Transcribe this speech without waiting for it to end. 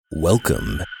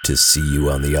Welcome to See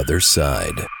You on the Other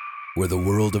Side, where the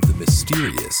world of the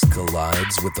mysterious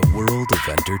collides with the world of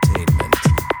entertainment.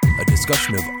 A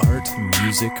discussion of art,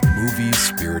 music, movies,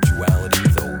 spirituality,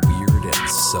 the weird, and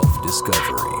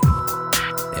self-discovery.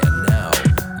 And now,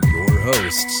 your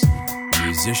hosts,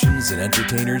 musicians and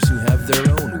entertainers who have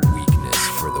their own weakness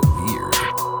for the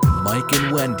weird, Mike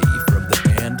and Wendy from the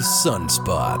band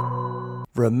Sunspot.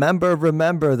 Remember,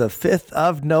 the 5th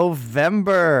of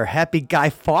November. Happy Guy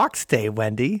Fawkes Day,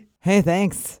 Wendy. Hey,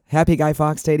 thanks. Happy Guy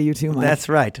Fawkes Day to you too, Mike. That's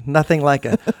right. Nothing like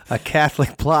a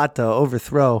Catholic plot to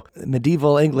overthrow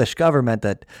medieval English government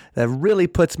that really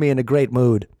puts me in a great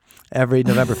mood every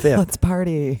November 5th. Let's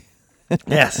party.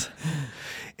 Yes,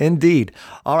 indeed.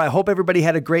 All right. Hope everybody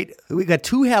had we got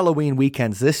 2 Halloween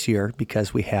weekends this year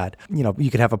because we had,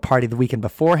 you could have a party the weekend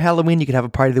before Halloween. You could have a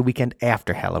party the weekend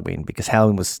after Halloween because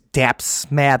Halloween was dap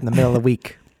smad in the middle of the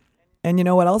week. And you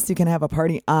know what else? You can have a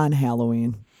party on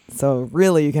Halloween. So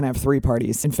really, you can have 3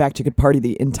 parties. In fact, you could party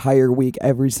the entire week,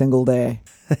 every single day.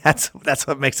 That's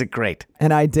what makes it great.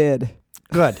 And I did.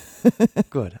 Good.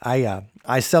 Good.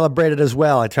 I celebrated as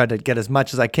well. I tried to get as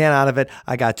much as I can out of it.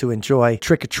 I got to enjoy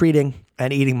trick-or-treating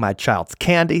and eating my child's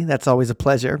candy. That's always a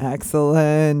pleasure.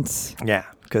 Excellent. Yeah,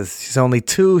 because she's only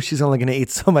 2. She's only going to eat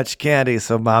so much candy,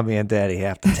 so mommy and daddy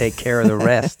have to take care of the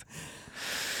rest.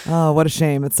 Oh, what a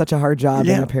shame. It's such a hard job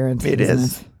being a parent. It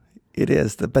is. It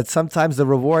is. But sometimes the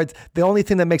rewards, the only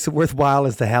thing that makes it worthwhile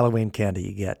is the Halloween candy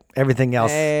you get. Everything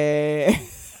else. Hey,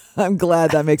 I'm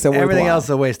glad that makes it worthwhile. Everything else is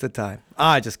a waste of time.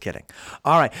 Just kidding.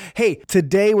 All right. Hey,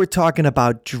 today we're talking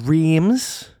about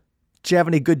dreams. Did you have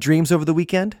any good dreams over the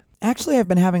weekend? Actually, I've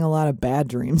been having a lot of bad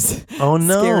dreams. Oh,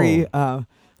 no. Scary. Well,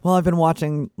 I've been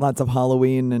watching lots of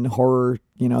Halloween and horror,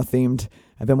 themed.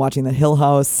 I've been watching the Hill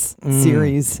House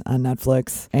series on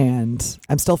Netflix, and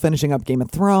I'm still finishing up Game of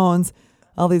Thrones.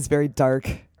 All these very dark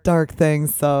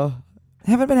things. So I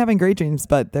haven't been having great dreams,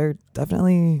 but they're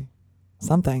definitely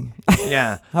something.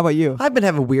 Yeah. How about you? I've been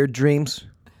having weird dreams.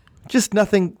 Just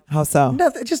nothing. How so?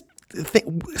 Nothing. Just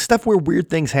stuff where weird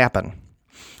things happen.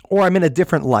 Or I'm in a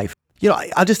different life.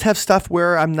 I'll just have stuff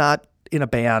where I'm not in a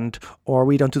band, or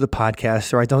we don't do the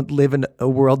podcast, or I don't live in a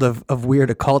world of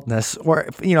weird occultness, or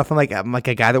if I'm like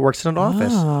a guy that works in an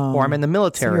office, or I'm in the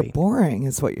military. So you're boring,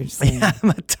 is what you're saying. Yeah,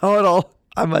 I'm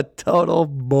a total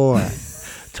bore,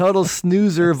 total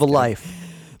snoozer of a life.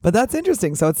 But that's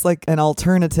interesting. So it's like an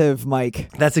alternative,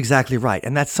 Mike. That's exactly right.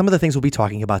 And that's some of the things we'll be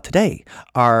talking about today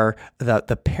are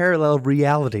the parallel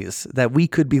realities that we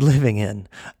could be living in,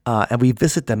 and we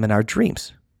visit them in our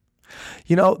dreams.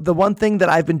 The one thing that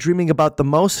I've been dreaming about the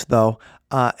most, though,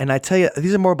 and I tell you,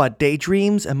 these are more about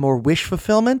daydreams and more wish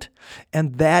fulfillment,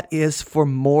 and that is for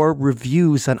more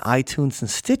reviews on iTunes and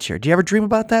Stitcher. Do you ever dream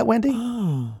about that, Wendy?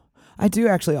 Oh, I do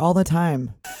actually all the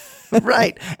time.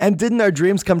 Right. And didn't our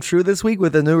dreams come true this week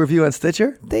with a new review on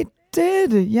Stitcher? They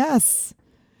did, yes.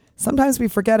 Sometimes we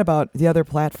forget about the other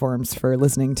platforms for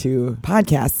listening to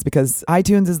podcasts because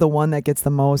iTunes is the one that gets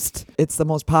it's the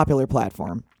most popular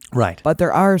platform. Right. But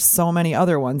there are so many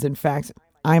other ones. In fact,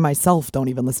 I myself don't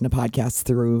even listen to podcasts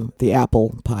through the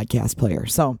Apple podcast player.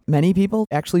 So many people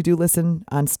actually do listen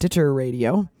on Stitcher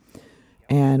Radio.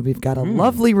 And we've got a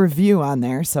lovely review on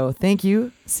there. So thank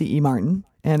you, C.E. Martin.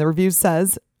 And the review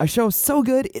says, "A show so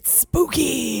good, it's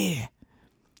spooky.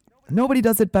 Nobody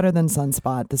does it better than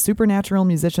Sunspot, the supernatural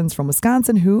musicians from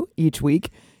Wisconsin who, each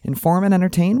week, inform and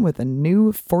entertain with a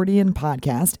new Fortean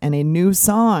podcast and a new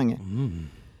song.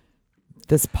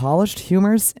 This polished,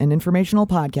 humorous, and informational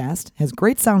podcast has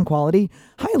great sound quality,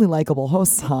 highly likable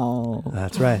hosts." Oh.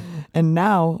 That's right. And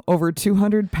now, over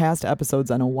 200 past episodes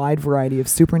on a wide variety of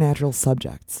supernatural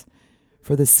subjects.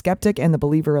 For the skeptic and the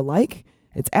believer alike,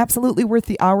 it's absolutely worth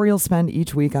the hour you'll spend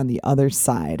each week on the other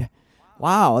side.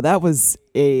 Wow, that was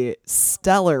a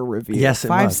stellar review. Yes, it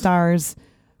 5 was. stars.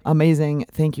 Amazing.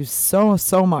 Thank you so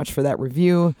much for that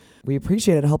review. We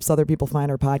appreciate it. It helps other people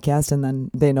find our podcast, and then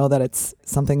they know that it's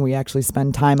something we actually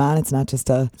spend time on. It's not just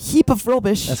a heap of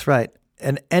rubbish. That's right.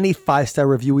 And any 5-star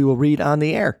review we will read on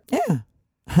the air. Yeah.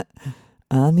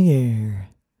 On the air.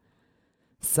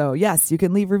 So yes, you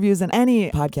can leave reviews on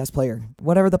any podcast player,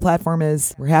 whatever the platform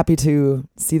is. We're happy to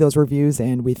see those reviews,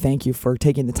 and we thank you for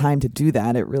taking the time to do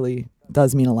that. It really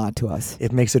does mean a lot to us.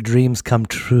 It makes our dreams come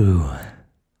true.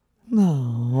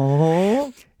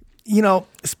 No.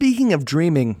 Speaking of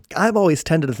dreaming, I've always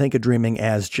tended to think of dreaming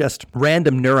as just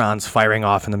random neurons firing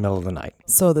off in the middle of the night.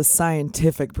 So the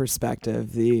scientific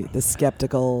perspective, the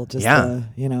skeptical, just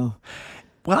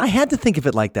Well, I had to think of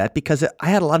it like that because I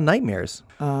had a lot of nightmares.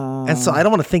 And so I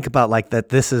don't want to think about like that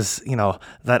this is,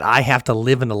 that I have to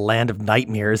live in a land of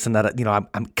nightmares and that,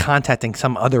 I'm contacting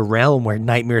some other realm where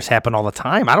nightmares happen all the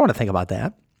time. I don't want to think about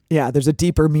that. Yeah, there's a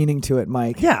deeper meaning to it,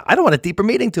 Mike. Yeah, I don't want a deeper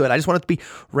meaning to it. I just want it to be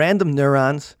random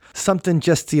neurons, something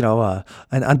just, an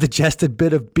undigested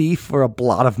bit of beef or a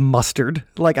blot of mustard.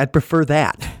 Like, I'd prefer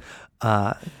that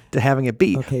to having it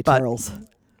be. Okay, but, Charles.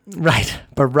 Right.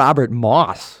 But Robert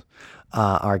Moss,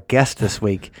 our guest this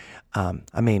week,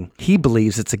 he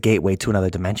believes it's a gateway to another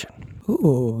dimension.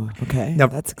 Ooh, okay. Now,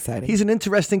 that's exciting. He's an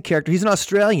interesting character. He's an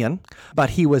Australian,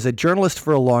 but he was a journalist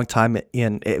for a long time.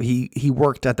 He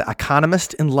worked at The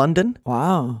Economist in London.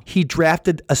 Wow. He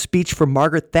drafted a speech for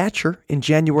Margaret Thatcher in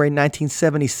January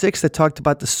 1976 that talked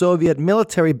about the Soviet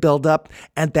military buildup,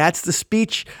 and that's the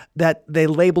speech that they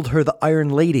labeled her the Iron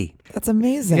Lady. That's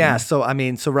amazing. Yeah, so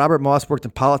Robert Moss worked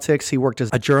in politics. He worked as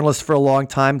a journalist for a long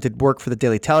time, did work for the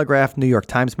Daily Telegraph, New York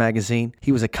Times Magazine.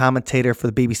 He was a commentator for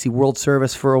the BBC World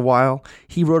Service for a while.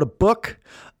 He wrote a book,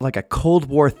 like a Cold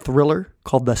War thriller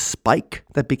called The Spike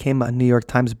that became a New York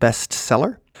Times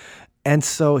bestseller. And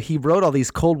so he wrote all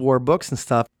these Cold War books and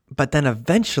stuff. But then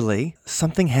eventually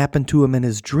something happened to him in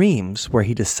his dreams where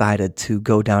he decided to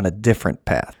go down a different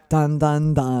path. Dun,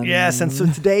 dun, dun. Yes, and so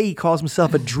today he calls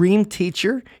himself a dream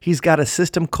teacher. He's got a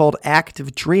system called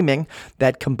active dreaming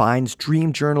that combines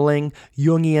dream journaling,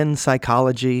 Jungian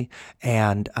psychology,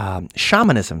 and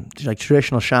shamanism, like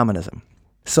traditional shamanism.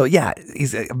 So yeah,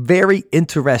 he's a very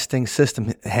interesting system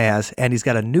he has, and he's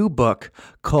got a new book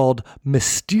called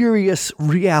Mysterious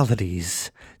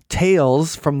Realities,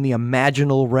 Tales from the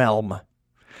Imaginal Realm.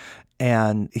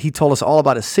 And he told us all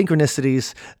about his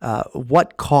synchronicities,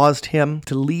 what caused him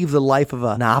to leave the life of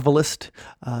a novelist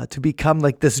to become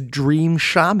like this dream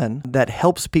shaman that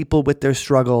helps people with their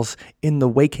struggles in the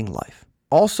waking life.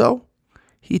 Also,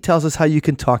 he tells us how you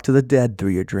can talk to the dead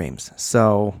through your dreams.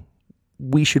 So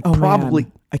we should probably...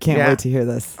 Man. I can't wait to hear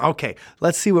this. Okay,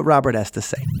 let's see what Robert has to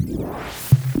say.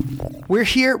 We're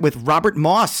here with Robert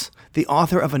Moss, the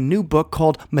author of a new book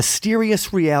called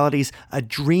Mysterious Realities, A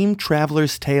Dream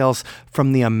Traveler's Tales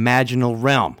from the Imaginal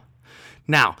Realm.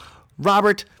 Now,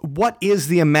 Robert, what is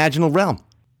the Imaginal Realm?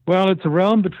 Well, it's a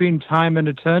realm between time and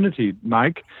eternity,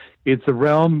 Mike. It's a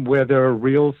realm where there are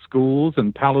real schools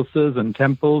and palaces and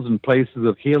temples and places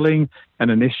of healing and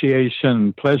initiation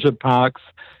and pleasure parks.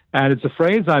 And it's a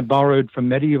phrase I borrowed from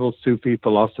medieval Sufi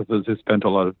philosophers who spent a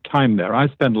lot of time there. I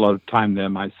spent a lot of time there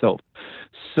myself.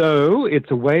 So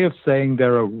it's a way of saying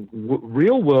there are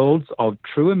real worlds of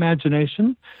true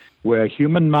imagination where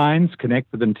human minds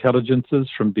connect with intelligences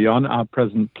from beyond our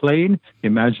present plane. The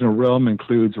imaginal realm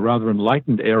includes rather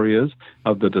enlightened areas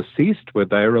of the deceased where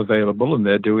they are available and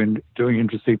they're doing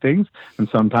interesting things and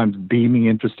sometimes beaming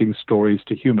interesting stories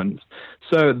to humans.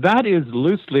 So that is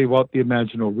loosely what the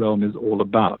imaginal realm is all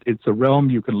about. It's a realm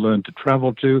you can learn to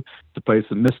travel to. It's a place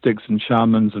that mystics and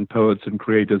shamans and poets and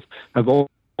creators have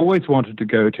always wanted to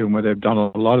go to and where they've done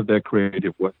a lot of their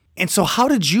creative work. And so how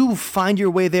did you find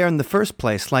your way there in the first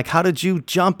place? Like, how did you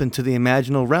jump into the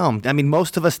imaginal realm? I mean,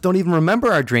 most of us don't even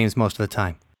remember our dreams most of the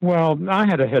time. Well, I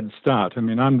had a head start. I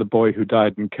mean, I'm the boy who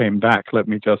died and came back. Let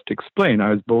me just explain.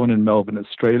 I was born in Melbourne,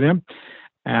 Australia.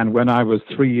 And when I was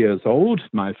 3 years old,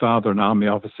 my father, an army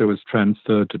officer, was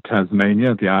transferred to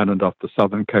Tasmania, the island off the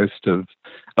southern coast of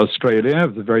Australia. It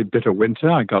was a very bitter winter.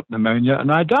 I got pneumonia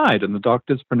and I died, and the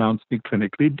doctors pronounced me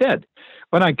clinically dead.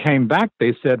 When I came back,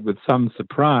 they said with some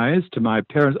surprise to my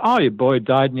parents, "Oh, your boy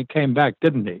died and he came back,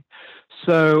 didn't he?"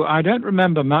 So I don't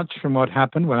remember much from what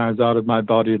happened when I was out of my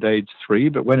body at age 3,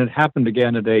 but when it happened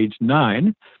again at age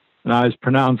 9, and I was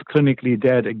pronounced clinically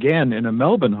dead again in a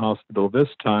Melbourne hospital this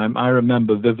time, I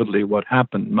remember vividly what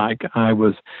happened, Mike.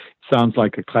 Sounds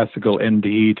like a classical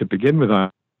NDE to begin with.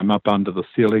 I'm up under the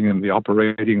ceiling in the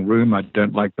operating room. I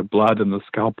don't like the blood and the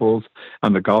scalpels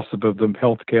and the gossip of the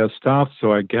healthcare staff,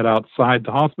 so I get outside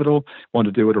the hospital, want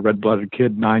to do what a red-blooded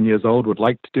kid, 9 years old, would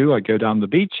like to do. I go down the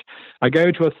beach. I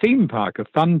go to a theme park, a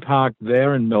fun park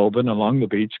there in Melbourne along the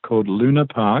beach called Luna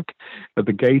Park. At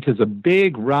the gate is a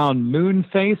big round moon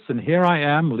face, and here I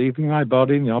am leaving my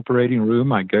body in the operating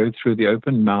room. I go through the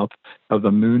open mouth of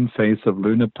the moon face of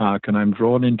Luna Park, and I'm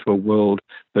drawn into a world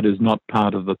that is not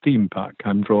part of the theme park.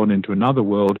 I'm drawn into another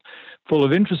world full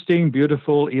of interesting,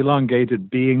 beautiful, elongated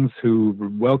beings who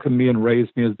welcome me and raise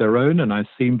me as their own, and I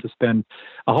seem to spend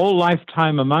a whole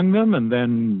lifetime among them, and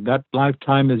then that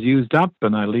lifetime is used up,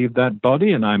 and I leave that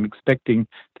body, and I'm expecting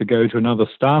to go to another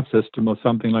star system or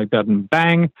something like that, and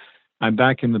bang, I'm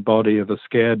back in the body of a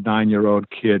scared 9-year-old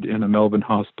kid in a Melbourne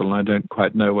hospital, and I don't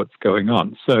quite know what's going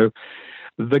on. So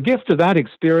the gift of that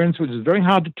experience, which is very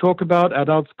hard to talk about,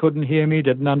 adults couldn't hear me,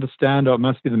 didn't understand, or it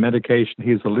must be the medication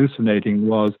he's hallucinating,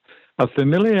 was a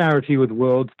familiarity with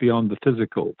worlds beyond the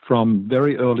physical from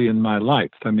very early in my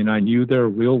life. I mean, I knew there are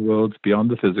real worlds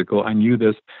beyond the physical. I knew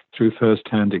this through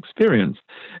first-hand experience.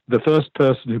 The first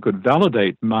person who could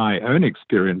validate my own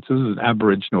experiences was an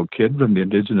Aboriginal kid from the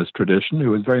indigenous tradition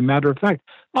who was very matter of fact.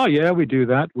 Oh, yeah, we do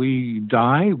that. We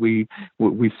die. We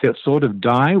sort of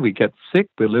die. We get sick.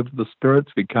 We live with the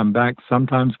spirits. We come back.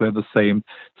 Sometimes we're the same.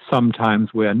 Sometimes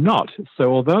we're not.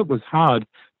 So although it was hard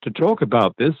to talk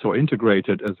about this or integrate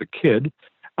it as a kid,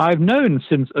 I've known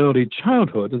since early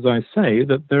childhood, as I say,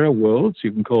 that there are worlds.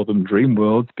 You can call them dream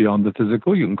worlds beyond the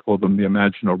physical. You can call them the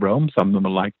imaginal realm. Some of them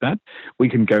are like that. We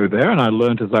can go there, and I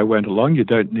learned as I went along, you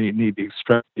don't need the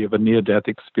extremity of a near-death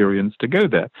experience to go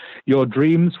there. Your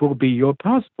dreams will be your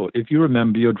passport if you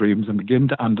remember your dreams and begin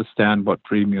to understand what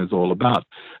dreaming is all about.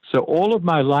 So all of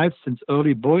my life, since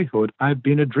early boyhood, I've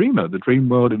been a dreamer. The dream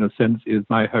world, in a sense, is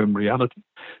my home reality.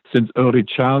 Since early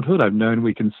childhood, I've known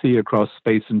we can see across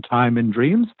space and time in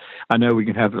dreams. I know we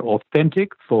can have an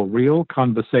authentic, for real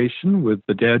conversation with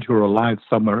the dead who are alive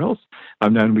somewhere else.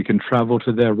 I've known we can travel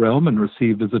to their realm and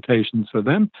receive visitations for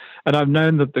them. And I've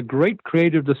known that the great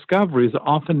creative discoveries are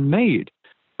often made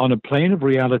on a plane of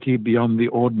reality beyond the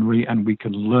ordinary, and we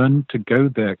can learn to go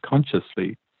there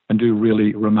consciously and do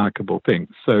really remarkable things.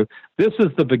 So this is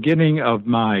the beginning of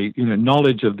my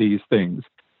knowledge of these things.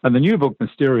 And the new book,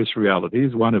 Mysterious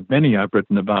Realities, one of many I've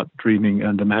written about dreaming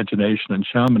and imagination and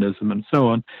shamanism and so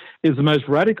on, is the most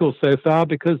radical so far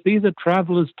because these are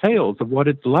travelers' tales of what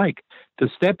it's like to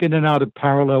step in and out of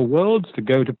parallel worlds, to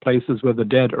go to places where the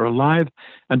dead are alive,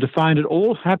 and to find it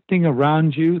all happening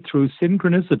around you through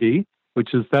synchronicity,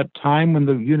 which is that time when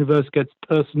the universe gets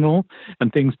personal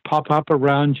and things pop up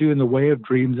around you in the way of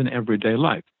dreams in everyday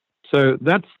life. So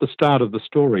that's the start of the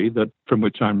story from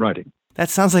which I'm writing. That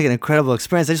sounds like an incredible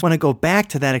experience. I just want to go back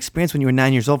to that experience when you were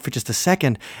 9 years old for just a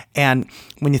second. And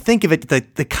when you think of it,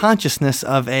 the consciousness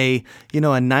of a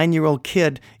 9-year-old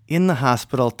kid in the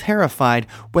hospital, terrified,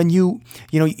 when you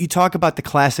talk about the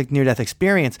classic near-death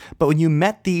experience, but when you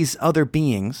met these other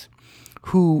beings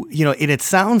who, it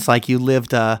sounds like you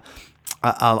lived a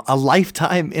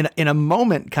lifetime in a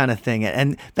moment kind of thing.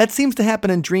 And that seems to happen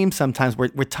in dreams sometimes where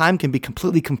time can be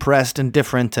completely compressed and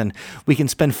different. And we can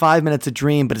spend 5 minutes a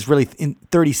dream, but it's really in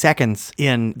 30 seconds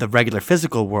in the regular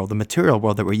physical world, the material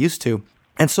world that we're used to.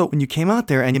 And so when you came out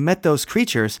there and you met those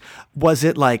creatures, was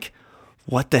it like,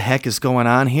 what the heck is going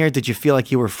on here? Did you feel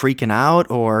like you were freaking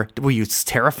out, or were you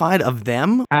terrified of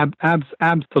them?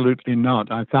 Absolutely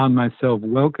not. I found myself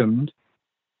welcomed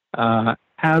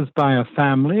as by a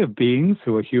family of beings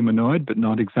who are humanoid, but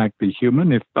not exactly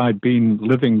human. If I'd been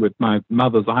living with my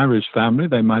mother's Irish family,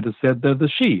 they might have said they're the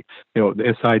she,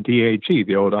 the Sidhe,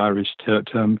 the old Irish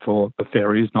term for the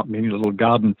fairies, not meaning little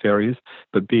garden fairies,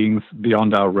 but beings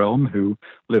beyond our realm who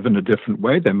live in a different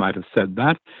way. They might have said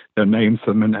that. Their names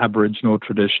from an Aboriginal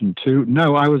tradition too.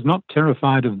 No, I was not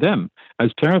terrified of them. I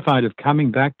was terrified of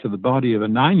coming back to the body of a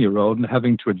 9-year-old and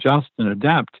having to adjust and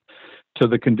adapt to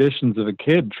the conditions of a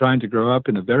kid trying to grow up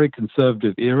in a very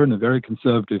conservative era and a very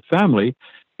conservative family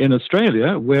in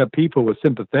Australia, where people were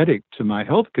sympathetic to my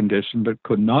health condition but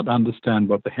could not understand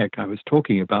what the heck I was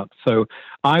talking about. So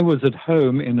I was at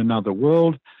home in another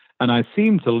world, and I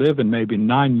seemed to live in maybe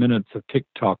 9 minutes of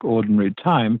tick-tock ordinary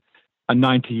time, a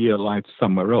 90-year life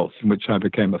somewhere else, in which I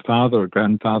became a father, a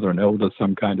grandfather, an elder,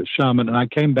 some kind of shaman, and I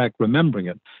came back remembering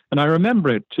it. And I remember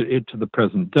it to the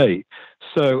present day.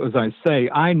 So, as I say,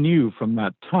 I knew from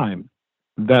that time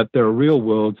that there are real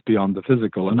worlds beyond the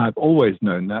physical, and I've always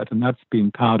known that, and that's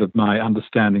been part of my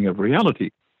understanding of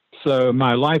reality. So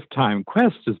my lifetime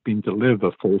quest has been to live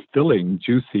a fulfilling,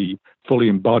 juicy, fully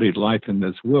embodied life in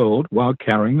this world while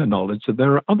carrying the knowledge that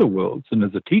there are other worlds. And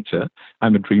as a teacher,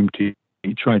 I'm a dream teacher.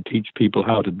 I teach people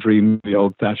how to dream the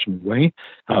old-fashioned way,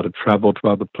 how to travel to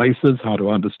other places, how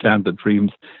to understand that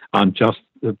dreams aren't just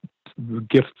the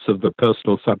gifts of the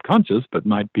personal subconscious, but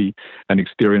might be an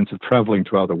experience of traveling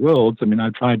to other worlds. I mean,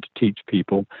 I tried to teach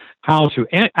people how to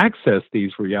access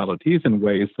these realities in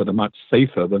ways that are much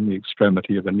safer than the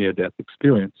extremity of a near-death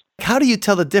experience. How do you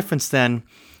tell the difference then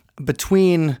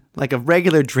between like a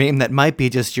regular dream that might be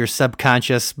just your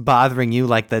subconscious bothering you,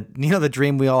 like the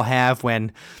dream we all have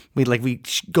when we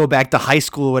go back to high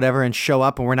school or whatever and show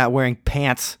up and we're not wearing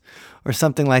pants or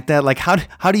something like that? Like how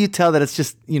do you tell that it's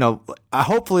just,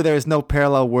 hopefully there is no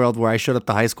parallel world where I showed up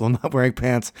to high school not wearing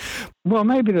pants? Well,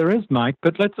 maybe there is, Mike,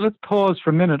 but let's pause for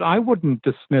a minute. I wouldn't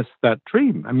dismiss that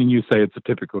dream. I mean, you say it's a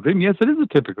typical dream. Yes, it is a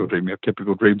typical dream. You have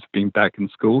typical dreams of being back in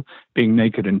school, being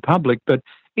naked in public, but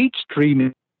each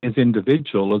dream is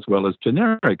individual as well as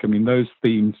generic. I mean, those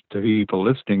themes to people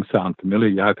listening sound familiar.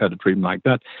 Yeah, I've had a dream like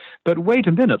that. But wait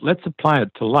a minute, let's apply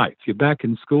it to life. You're back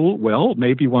in school. Well,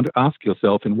 maybe you want to ask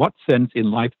yourself, in what sense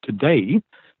in life today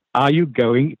are you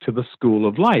going to the school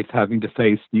of life, having to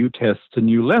face new tests and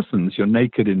new lessons? You're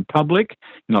naked in public,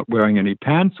 you're not wearing any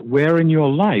pants. Where in your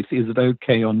life is it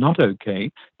okay or not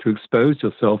okay to expose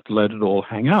yourself, to let it all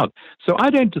hang out? So I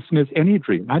don't dismiss any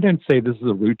dream. I don't say this is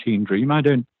a routine dream. I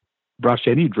don't brush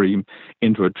any dream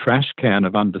into a trash can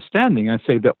of understanding. I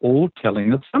say they're all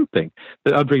telling us something,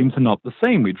 that our dreams are not the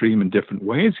same. We dream in different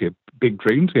ways. We have big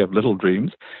dreams, we have little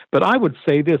dreams. But I would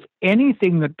say this,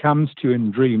 anything that comes to you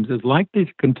in dreams is likely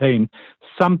to contain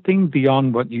something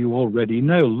beyond what you already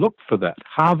know. Look for that.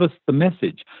 Harvest the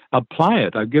message. Apply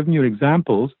it. I've given you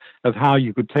examples of how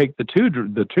you could take the two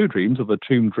dreams, or the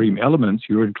two dream elements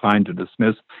you're inclined to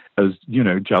dismiss as,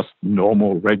 just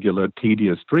normal, regular,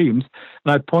 tedious dreams.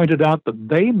 And I pointed out that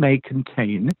they may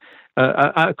contain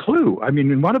a clue. I mean,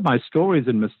 in one of my stories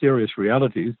in Mysterious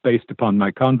Realities, based upon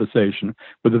my conversation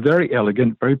with a very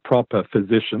elegant, very proper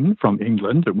physician from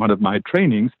England at one of my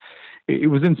trainings,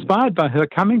 it was inspired by her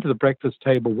coming to the breakfast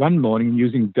table one morning and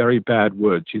using very bad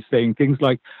words. She's saying things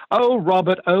like, "Oh,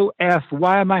 Robert, oh, F,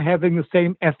 why am I having the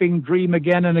same effing dream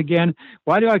again and again?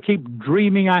 Why do I keep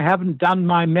dreaming I haven't done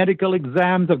my medical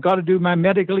exams? I've got to do my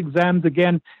medical exams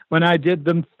again when I did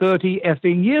them 30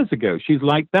 effing years ago." She's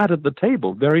like that at the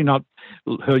table, very not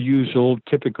her usual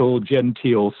typical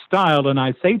genteel style. And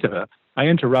I say to her, I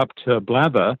interrupt her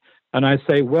blather, and I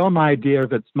say, "Well, my dear,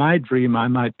 if it's my dream, I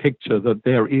might picture that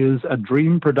there is a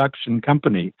dream production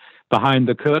company behind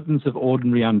the curtains of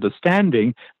ordinary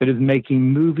understanding that is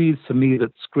making movies for me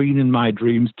that screen in my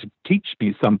dreams to teach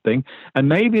me something. And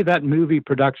maybe that movie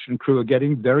production crew are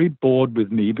getting very bored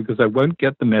with me because I won't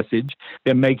get the message.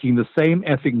 They're making the same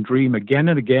effing dream again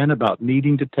and again about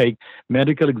needing to take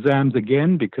medical exams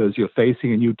again because you're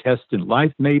facing a new test in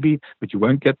life maybe, but you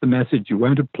won't get the message, you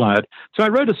won't apply it." So I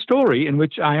wrote a story in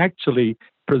which I actually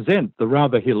present the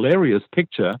rather hilarious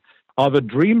picture of a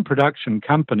dream production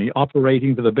company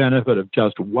operating for the benefit of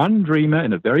just one dreamer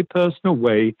in a very personal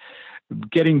way,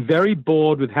 getting very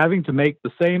bored with having to make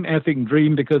the same effing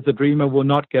dream because the dreamer will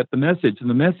not get the message. And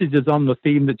the message is on the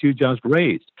theme that you just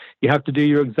raised. You have to do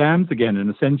your exams again. In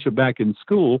a sense, you're back in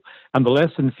school, and the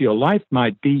lesson for your life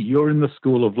might be you're in the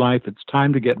school of life. It's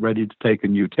time to get ready to take a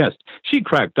new test. She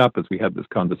cracked up as we had this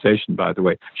conversation, by the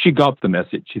way. She got the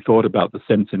message. She thought about the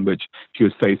sense in which she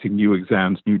was facing new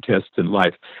exams, new tests in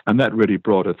life, and that really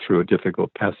brought her through a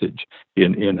difficult passage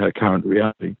in her current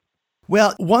reality.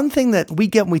 Well, one thing that we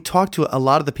get when we talk to a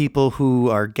lot of the people who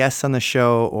are guests on the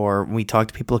show, or when we talk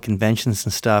to people at conventions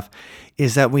and stuff,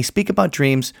 is that when we speak about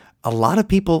dreams, a lot of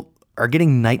people are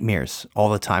getting nightmares all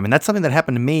the time. And that's something that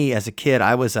happened to me as a kid.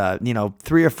 I was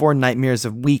 3 or 4 nightmares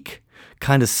a week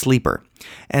kind of sleeper.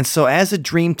 And so as a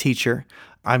dream teacher,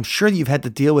 I'm sure you've had to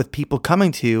deal with people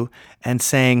coming to you and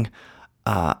saying,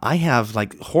 I have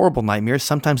like horrible nightmares,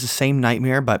 sometimes the same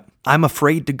nightmare, but I'm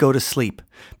afraid to go to sleep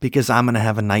because I'm going to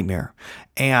have a nightmare.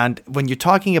 And when you're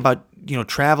talking about,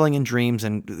 traveling in dreams,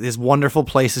 and there's wonderful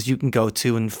places you can go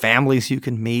to and families you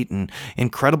can meet and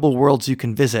incredible worlds you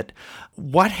can visit,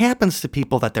 what happens to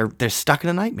people that they're stuck in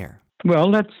a nightmare? Well,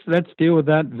 let's deal with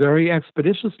that very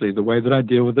expeditiously, the way that I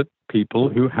deal with it, people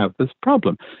who have this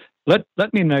problem. Let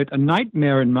me note, a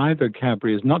nightmare in my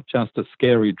vocabulary is not just a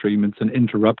scary dream, it's an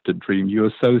interrupted dream. You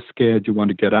are so scared you want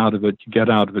to get out of it, you get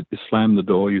out of it, you slam the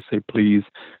door, you say, "Please,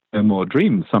 no more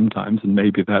dreams," sometimes, and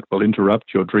maybe that will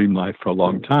interrupt your dream life for a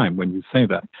long time when you say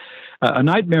that. A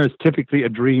nightmare is typically a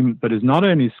dream that is not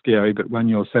only scary, but when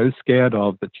you're so scared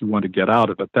of that you want to get out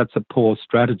of it. That's a poor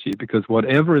strategy, because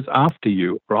whatever is after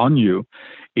you or on you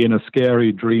in a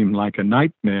scary dream like a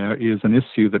nightmare is an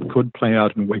issue that could play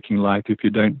out in waking life if you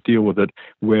don't deal with it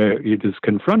where it is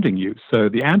confronting you. So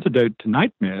the antidote to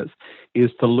nightmares is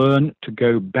to learn to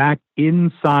go back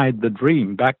inside the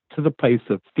dream, back to the place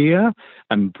of fear,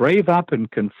 and brave up and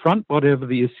confront whatever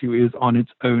the issue is on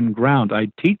its own ground. I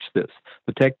teach this.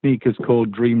 The technique is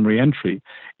called dream reentry.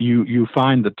 You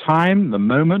find the time, the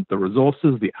moment, the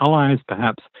resources, the allies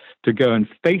perhaps, to go and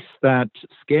face that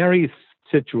scary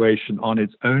situation on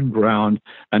its own ground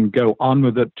and go on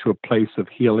with it to a place of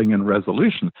healing and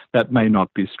resolution. That may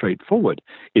not be straightforward.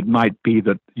 It might be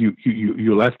that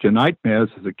you left your nightmares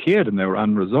as a kid and they were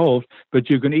unresolved, but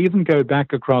you can even go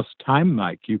back across time,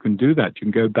 Mike. You can do that. You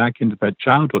can go back into that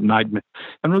childhood nightmare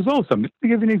and resolve something. Let me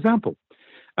give you an example.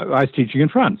 I was teaching in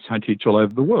France. I teach all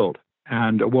over the world.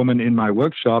 And a woman in my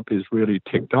workshop is really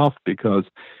ticked off because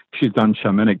she's done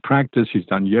shamanic practice, she's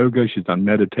done yoga, she's done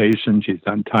meditation, she's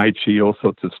done Tai Chi, all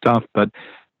sorts of stuff. But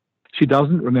She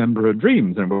doesn't remember her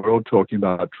dreams. And we're all talking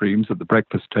about dreams at the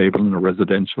breakfast table in a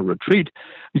residential retreat.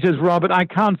 He says, Robert, I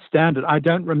can't stand it. I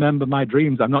don't remember my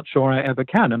dreams. I'm not sure I ever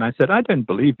can. And I said, I don't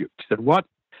believe you. She said, what?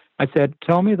 I said,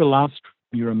 tell me the last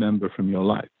dream you remember from your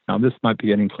life. Now, this might be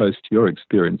getting close to your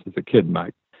experience as a kid,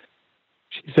 Mike.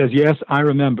 She says, yes, I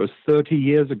remember. 30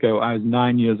 years ago, I was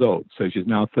 9 years old. So she's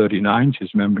now 39.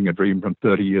 She's remembering a dream from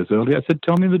 30 years earlier. I said,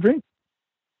 tell me the dream.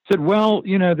 She said, well,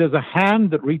 there's a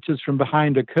hand that reaches from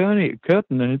behind a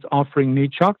curtain and it's offering me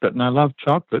chocolate. And I love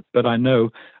chocolate, but I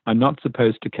know I'm not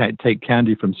supposed to take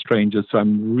candy from strangers, so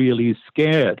I'm really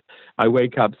scared. I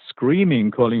wake up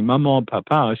screaming, calling Maman,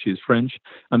 Papa, she's French,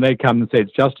 and they come and say,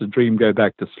 it's just a dream, go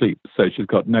back to sleep. So she's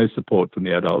got no support from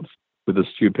the adults. With the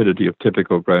stupidity of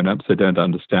typical grown-ups, they don't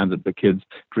understand that the kids'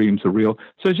 dreams are real.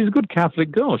 So she's a good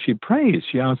Catholic girl. She prays.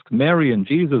 She asks Mary and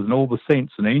Jesus and all the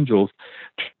saints and angels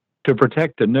to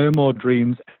protect her. No more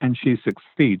dreams, and she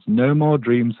succeeds. No more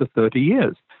dreams for 30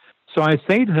 years. So I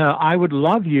say to her, I would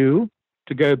love you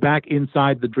to go back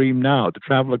inside the dream now, to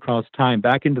travel across time,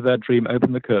 back into that dream,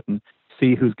 open the curtain,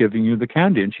 see who's giving you the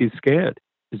candy. And she's scared.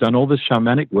 She's done all this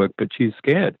shamanic work, but she's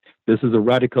scared. This is a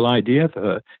radical idea for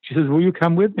her. She says, will you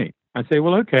come with me? I say,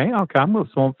 well, okay, I'll come. We'll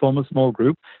form a small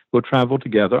group. We'll travel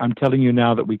together. I'm telling you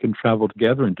now that we can travel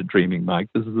together into dreaming, Mike.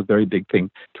 This is a very big thing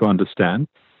to understand.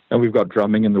 And we've got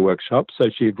drumming in the workshop. So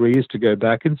she agrees to go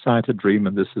back inside her dream,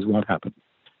 and this is what happens.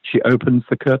 She opens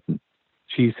the curtain.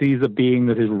 She sees a being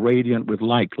that is radiant with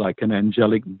light, like an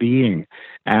angelic being.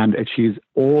 And if she's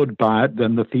awed by it,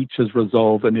 then the features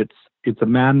resolve, and it's a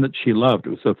man that she loved.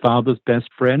 It was her father's best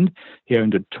friend. He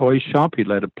owned a toy shop. He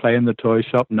let her play in the toy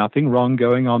shop. Nothing wrong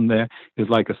going on there. He was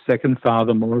like a second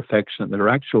father, more affectionate than her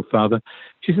actual father.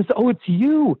 She says, oh, it's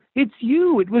you. It's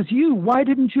you. It was you. Why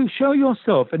didn't you show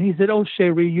yourself? And he said, oh,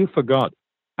 Cherie, you forgot.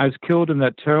 I was killed in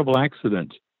that terrible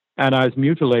accident. And I was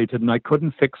mutilated, and I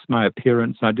couldn't fix my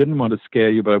appearance. I didn't want to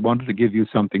scare you, but I wanted to give you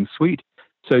something sweet.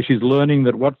 So she's learning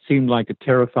that what seemed like a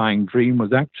terrifying dream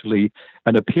was actually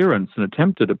an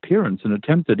attempted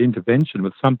intervention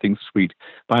with something sweet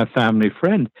by a family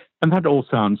friend. And that all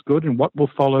sounds good. And what will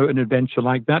follow an adventure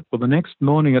like that? Well, the next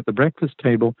morning at the breakfast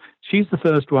table, she's the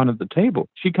first one at the table.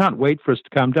 She can't wait for us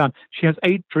to come down. She has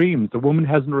 8 dreams. The woman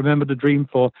hasn't remembered a dream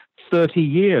for 30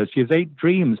 years. She has 8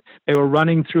 dreams. They were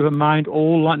running through her mind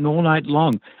all night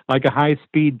long, like a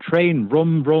high-speed train,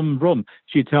 vroom, vroom, vroom.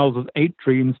 She tells us 8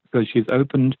 dreams because she's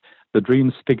opened the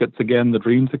dream spigots again. The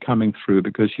dreams are coming through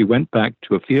because she went back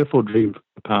to a fearful dream from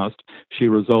the past. She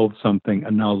resolved something,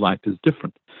 and now life is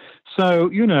different. So,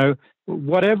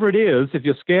 whatever it is, if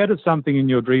you're scared of something in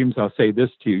your dreams, I'll say this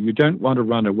to you. You don't want to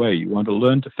run away. You want to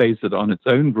learn to face it on its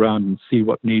own ground and see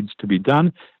what needs to be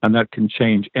done, and that can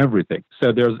change everything.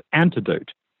 So there's an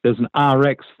antidote. There's an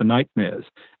RX for nightmares.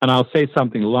 And I'll say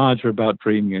something larger about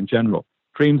dreaming in general.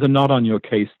 Dreams are not on your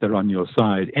case, they're on your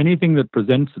side. Anything that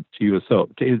presents it to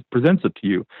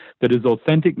you that is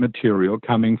authentic material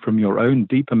coming from your own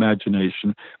deep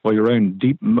imagination or your own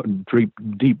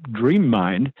deep dream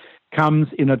mind comes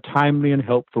in a timely and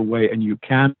helpful way, and you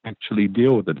can actually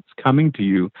deal with it. It's coming to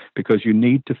you because you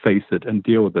need to face it and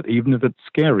deal with it, even if it's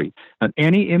scary. And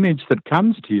any image that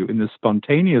comes to you in this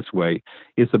spontaneous way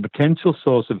is a potential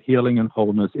source of healing and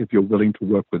wholeness if you're willing to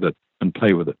work with it and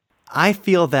play with it. I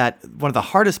feel that one of the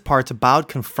hardest parts about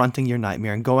confronting your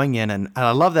nightmare and going in, and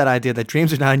I love that idea that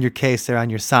dreams are not in your case, they're on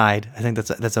your side. I think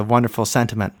that's a wonderful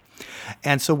sentiment.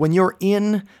 And so when you're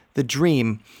in the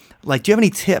dream, do you have any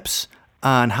tips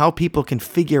on how people can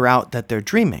figure out that they're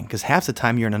dreaming? Because half the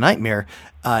time you're in a nightmare,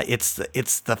 it's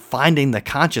the finding the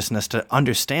consciousness to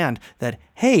understand that,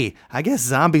 hey, I guess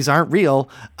zombies aren't real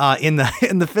in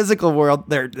the physical world.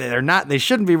 They're not. They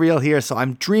shouldn't be real here. So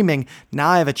I'm dreaming. Now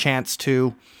I have a chance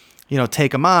to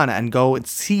take them on and go and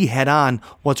see head on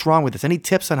what's wrong with this. Any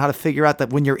tips on how to figure out that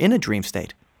when you're in a dream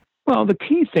state? Well, the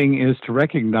key thing is to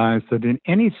recognize that in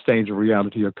any stage of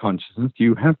reality or consciousness,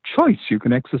 you have choice. You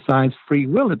can exercise free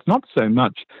will. It's not so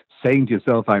much saying to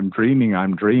yourself, I'm dreaming,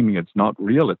 it's not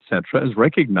real, etc., as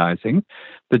recognizing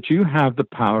that you have the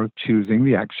power of choosing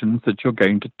the actions that you're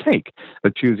going to take,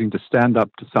 of choosing to stand up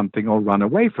to something or run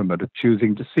away from it, of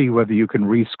choosing to see whether you can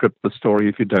re-script the story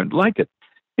if you don't like it.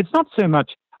 It's not so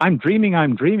much, I'm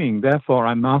dreaming, therefore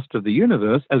I'm master of the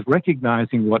universe, as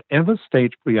recognizing whatever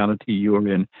state of reality you're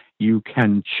in, you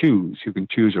can choose. You can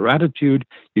choose your attitude,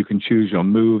 you can choose your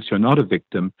moves. You're not a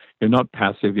victim, you're not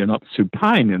passive, you're not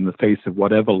supine in the face of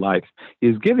whatever life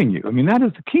is giving you. I mean, that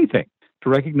is the key thing, to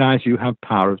recognize you have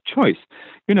power of choice.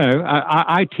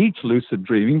 I teach lucid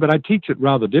dreaming, but I teach it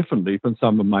rather differently from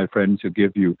some of my friends who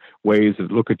give you ways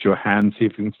of look at your hand, see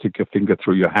if you can stick your finger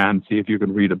through your hand, see if you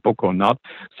can read a book or not.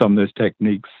 Some of those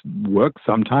techniques work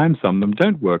sometimes, some of them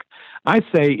don't work. I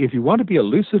say if you want to be a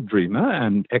lucid dreamer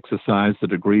and exercise the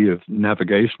degree of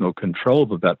navigational control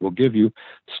that will give you,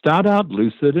 start out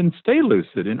lucid and stay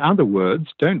lucid. In other words,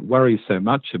 don't worry so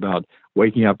much about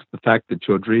waking up to the fact that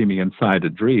you're dreaming inside a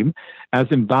dream as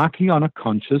embarking on a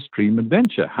conscious dream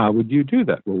adventure. How would you do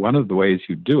that? Well, one of the ways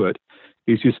you do it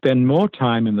is you spend more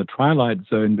time in the twilight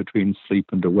zone between sleep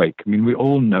and awake. I mean, we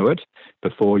all know it.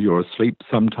 Before you're asleep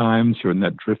sometimes, you're in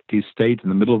that drifty state in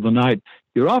the middle of the night.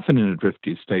 You're often in a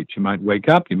drifty state. You might wake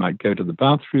up, you might go to the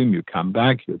bathroom, you come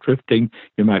back, you're drifting,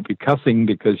 you might be cussing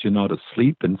because you're not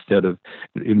asleep instead of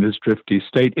in this drifty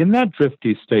state. In that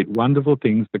drifty state, wonderful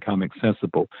things become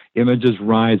accessible. Images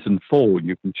rise and fall.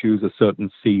 You can choose a certain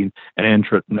scene and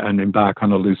enter it and embark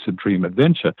on a lucid dream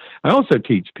adventure. I also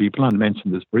teach people, and I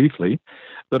mentioned this briefly,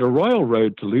 that a royal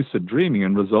road to lucid dreaming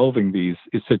and resolving these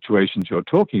situations you're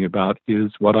talking about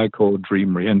is what I call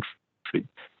dream reentry.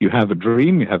 You have a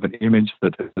dream, you have an image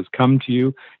that has come to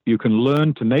you. You can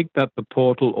learn to make that the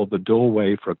portal or the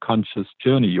doorway for a conscious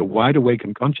journey. You're wide awake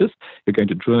and conscious. You're going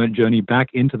to journey back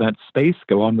into that space,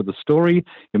 go on with the story.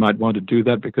 You might want to do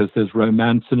that because there's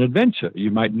romance and adventure.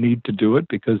 You might need to do it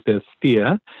because there's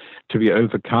fear to be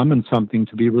overcome and something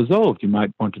to be resolved. You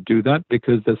might want to do that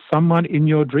because there's someone in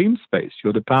your dream space,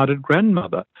 your departed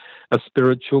grandmother, a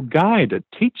spiritual guide, a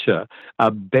teacher,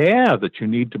 a bear that you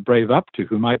need to brave up to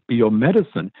who might be your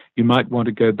medicine. You might want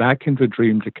to go back into a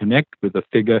dream to connect with a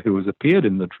figure who has appeared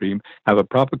in the dream, have a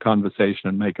proper conversation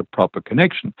and make a proper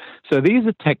connection. So these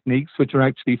are techniques which are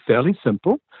actually fairly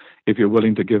simple, if you're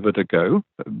willing to give it a go,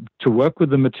 to work with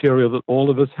the material that all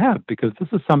of us have, because this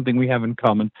is something we have in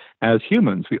common as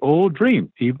humans. We all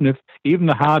dream. Even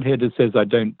the hard-headed says, I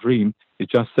don't dream, is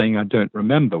just saying, I don't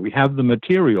remember. We have the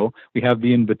material, we have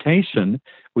the invitation,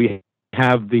 we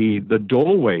have the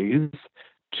doorways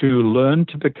to learn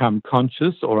to become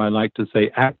conscious, or I like to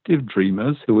say active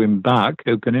dreamers who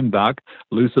can embark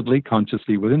lucidly,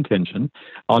 consciously, with intention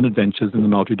on adventures in the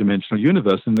multidimensional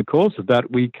universe. In the course of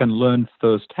that, we can learn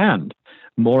firsthand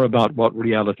more about what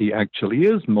reality actually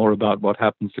is, more about what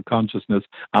happens to consciousness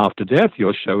after death.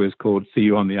 Your show is called See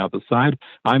You on the Other Side.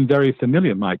 I'm very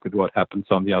familiar, Mike, with what happens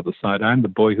on the other side. I'm the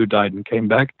boy who died and came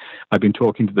back. I've been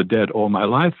talking to the dead all my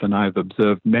life, and I've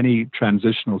observed many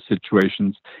transitional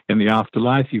situations in the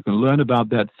afterlife. You can learn about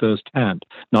that firsthand,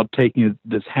 not taking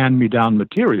this hand-me-down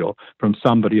material from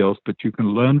somebody else, but you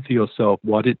can learn for yourself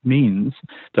what it means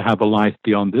to have a life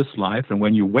beyond this life. And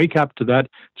when you wake up to that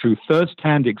through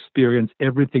firsthand experience,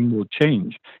 everything will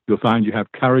change. You'll find you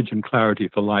have courage and clarity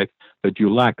for life that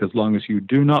you lack as long as you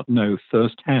do not know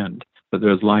firsthand that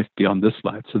there is life beyond this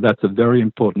life. So that's a very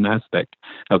important aspect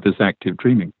of this active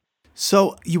dreaming.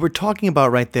 So you were talking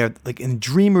about right there, like in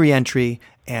dream reentry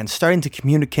and starting to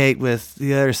communicate with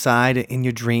the other side in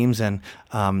your dreams and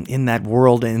in that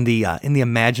world, in the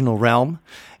imaginal realm.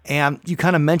 And you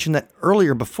kind of mentioned that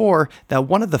earlier before, that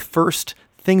one of the first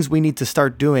things we need to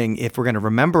start doing if we're going to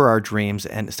remember our dreams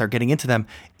and start getting into them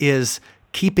is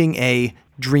keeping a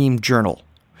dream journal.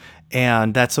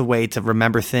 And that's a way to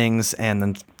remember things and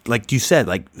then, like you said,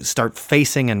 like start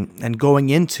facing and going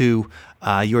into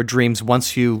your dreams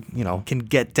once you can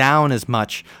get down as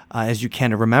much as you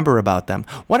can to remember about them.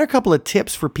 What are a couple of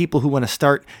tips for people who want to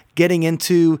start getting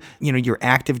into your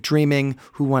active dreaming,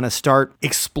 who want to start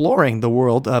exploring the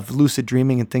world of lucid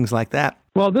dreaming and things like that?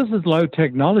 Well, this is low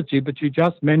technology, but you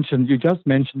just mentioned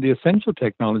the essential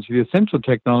technology. The essential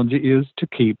technology is to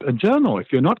keep a journal.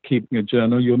 If you're not keeping a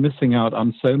journal, you're missing out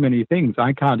on so many things.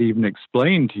 I can't even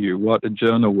explain to you what a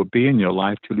journal would be in your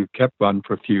life till you've kept one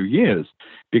for a few years,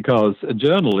 because a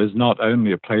journal is not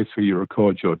only a place where you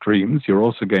record your dreams, you're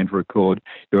also going to record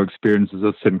your experiences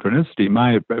of synchronicity.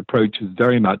 My approach is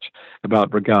very much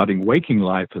about regarding waking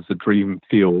life as a dream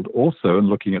field also, and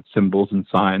looking at symbols and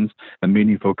signs and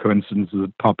meaningful coincidences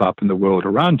that pop up in the world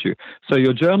around you. So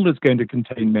your journal is going to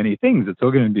contain many things. It's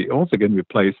also going to be a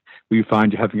place where you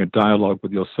find you're having a dialogue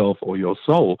with yourself or your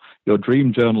soul. Your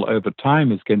dream journal over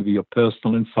time is going to be your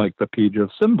personal encyclopedia of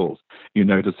symbols. You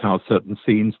notice how certain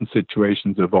scenes and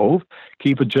situations evolve.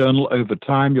 Keep a journal over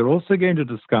time. You're also going to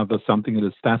discover something that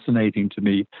is fascinating to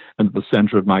me and at the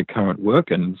center of my current work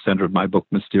and the center of my book,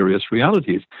 Mysterious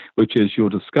Realities, which is you'll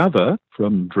discover,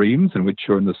 from dreams in which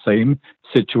you're in the same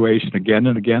situation again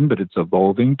and again, but it's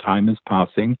evolving, time is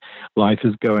passing, life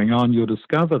is going on, you'll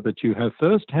discover that you have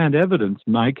first-hand evidence,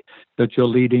 Mike, that you're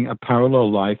leading a parallel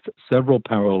life, several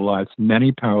parallel lives,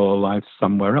 many parallel lives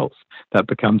somewhere else. That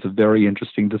becomes a very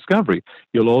interesting discovery.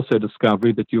 You'll also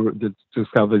discover that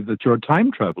you're a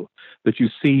time traveler, that you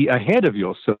see ahead of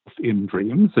yourself in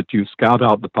dreams, that you scout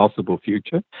out the possible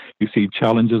future, you see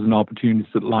challenges and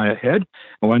opportunities that lie ahead,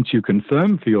 and once you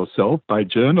confirm for yourself by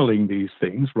journaling these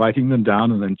things, writing them down,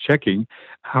 and then checking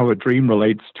how a dream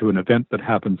relates to an event that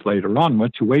happens later on.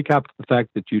 Once you wake up to the fact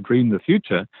that you dream the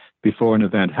future before an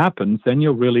event happens, then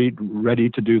you're really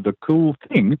ready to do the cool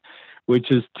thing,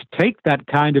 which is to take that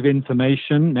kind of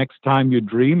information next time you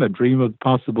dream, a dream of the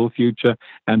possible future,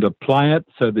 and apply it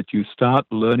so that you start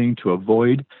learning to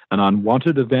avoid an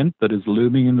unwanted event that is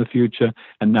looming in the future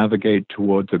and navigate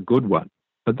towards a good one.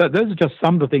 But those are just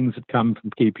some of the things that come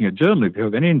from keeping a journal. If you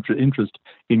have any interest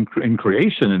in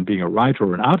creation and being a writer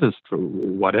or an artist or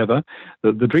whatever,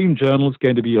 the dream journal is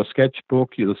going to be your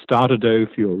sketchbook, your starter dough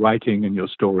for your writing and your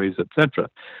stories, etc.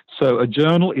 So a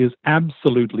journal is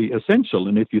absolutely essential.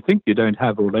 And if you think you don't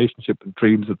have a relationship with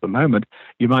dreams at the moment,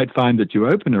 you might find that you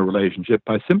open a relationship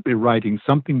by simply writing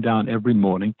something down every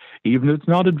morning, even if it's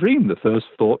not a dream, the first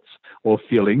thoughts or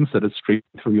feelings that are streaming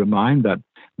through your mind, that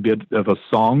bit of a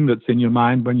song that's in your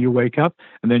mind when you wake up,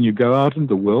 and then you go out into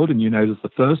the world and you notice the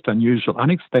first unusual,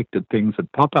 unexpected things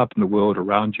that pop up in the world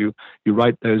around you. You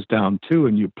write those down too,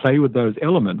 and you play with those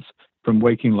elements from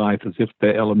waking life as if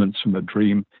they're elements from a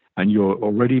dream, and you're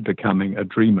already becoming a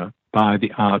dreamer by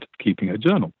the art of keeping a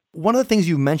journal. One of the things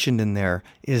you mentioned in there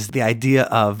is the idea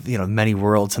of, many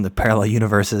worlds and the parallel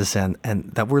universes and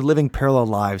that we're living parallel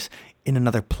lives in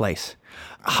another place.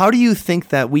 How do you think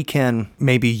that we can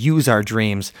maybe use our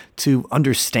dreams to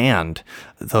understand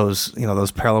those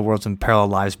parallel worlds and parallel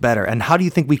lives better? And how do you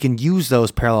think we can use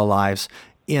those parallel lives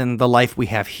in the life we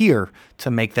have here to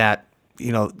make that,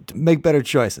 to make better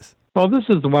choices? Well, this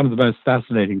is one of the most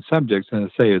fascinating subjects, and I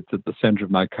say it's at the center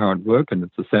of my current work, and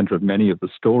it's the center of many of the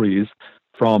stories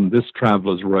from this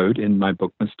traveler's road in my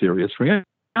book, Mysterious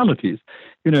Realities.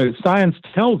 Science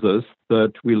tells us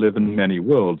that we live in many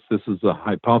worlds. This is a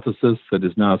hypothesis that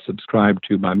is now subscribed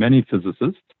to by many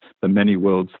physicists, the many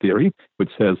worlds theory, which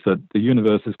says that the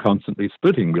universe is constantly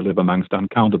splitting. We live amongst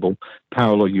uncountable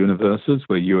parallel universes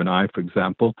where you and I, for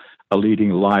example, are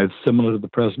leading lives similar to the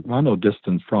present one or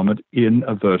distant from it in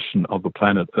a version of the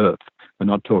planet Earth. We're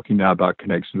not talking now about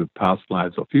connections with past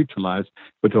lives or future lives.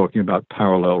 We're talking about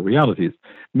parallel realities.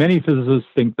 Many physicists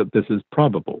think that this is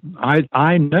probable.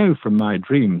 I know from my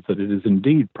dreams that it is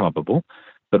indeed probable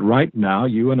that right now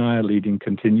you and I are leading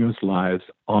continuous lives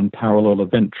on parallel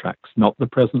event tracks, not the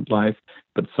present life,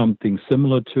 but something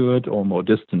similar to it or more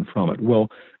distant from it. Well,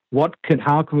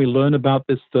 how can we learn about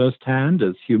this firsthand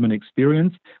as human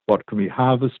experience? What can we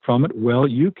harvest from it? Well,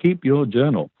 you keep your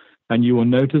journal. And you will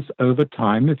notice over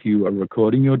time, if you are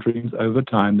recording your dreams over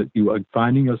time, that you are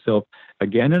finding yourself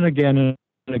again and again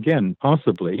and again,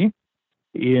 possibly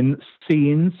in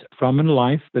scenes from a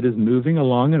life that is moving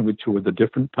along in which you're with a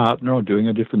different partner or doing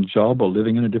a different job or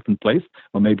living in a different place,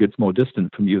 or maybe it's more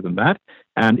distant from you than that,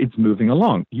 and it's moving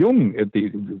along.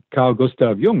 Carl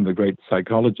Gustav Jung, the great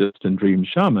psychologist and dream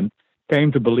shaman, came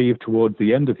to believe towards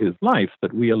the end of his life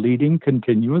that we are leading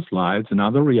continuous lives in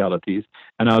other realities,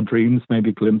 and our dreams may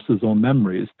be glimpses or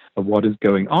memories of what is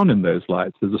going on in those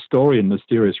lives. There's a story in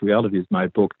Mysterious Realities, my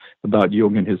book, about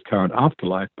Jung and his current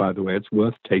afterlife. By the way, it's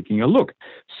worth taking a look.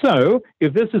 So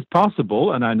if this is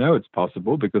possible, and I know it's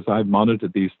possible because I've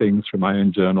monitored these things from my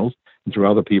own journals and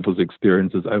through other people's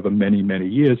experiences over many, many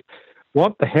years,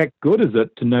 what the heck good is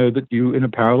it to know that you, in a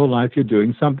parallel life, you're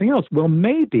doing something else? Well,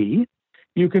 maybe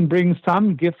you can bring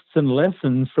some gifts and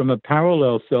lessons from a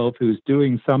parallel self who's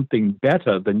doing something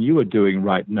better than you are doing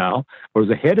right now, or is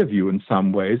ahead of you in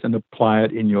some ways, and apply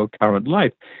it in your current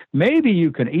life. Maybe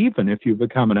you can even, if you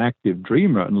become an active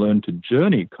dreamer and learn to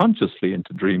journey consciously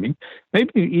into dreaming,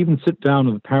 maybe you even sit down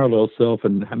with a parallel self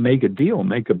and make a deal,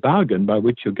 make a bargain by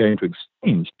which you're going to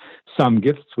exchange some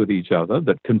gifts with each other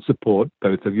that can support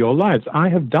both of your lives. I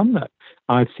have done that.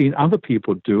 I've seen other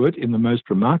people do it in the most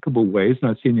remarkable ways, and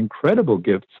I've seen incredible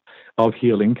gifts of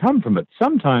healing come from it.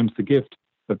 Sometimes the gift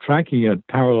of tracking a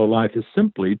parallel life is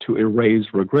simply to erase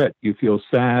regret. You feel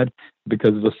sad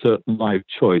because of a certain life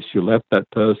choice. You left that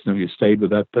person or you stayed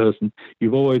with that person.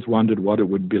 You've always wondered what it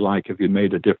would be like if you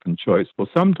made a different choice. Well,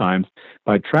 sometimes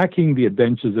by tracking the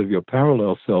adventures of your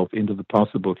parallel self into the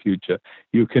possible future,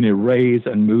 you can erase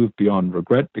and move beyond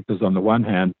regret because on the one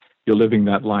hand, you're living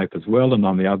that life as well. And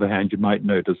on the other hand, you might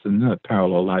notice in a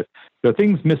parallel life, there are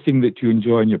things missing that you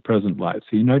enjoy in your present life.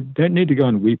 So don't need to go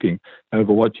on weeping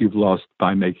over what you've lost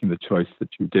by making the choice that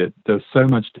you did. There's so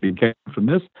much to be gained from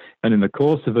this. And in the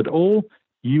course of it all,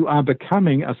 you are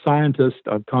becoming a scientist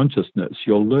of consciousness.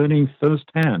 You're learning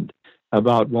firsthand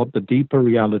about what the deeper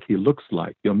reality looks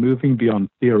like. You're moving beyond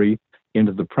theory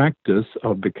into the practice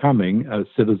of becoming a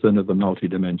citizen of the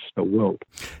multidimensional world.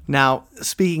 Now,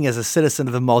 speaking as a citizen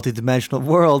of the multidimensional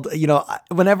world,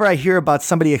 whenever I hear about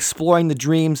somebody exploring the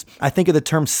dreams, I think of the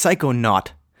term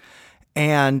psychonaut.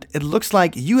 And it looks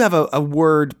like you have a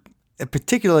word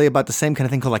particularly about the same kind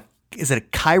of thing called, is it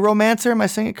a chiromancer? Am I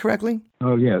saying it correctly?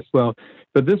 Oh, yes. Well,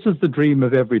 but this is the dream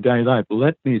of everyday life.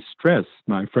 Let me stress,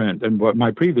 my friend, and what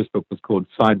my previous book was called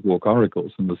Sidewalk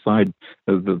Oracles, and the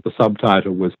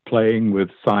subtitle was Playing with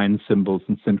Signs, Symbols,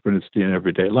 and Synchronicity in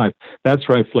Everyday Life. That's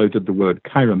where I floated the word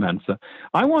chiromancer.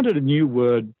 I wanted a new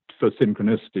word for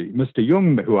synchronicity. Mr.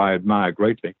 Jung, who I admire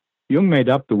greatly, Jung made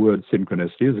up the word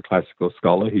synchronicity as a classical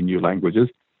scholar. He knew languages,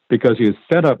 because he was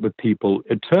fed up with people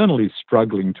eternally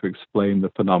struggling to explain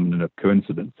the phenomenon of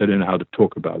coincidence. They didn't know how to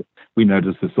talk about it. We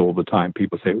notice this all the time.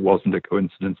 People say it wasn't a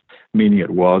coincidence, meaning it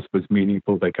was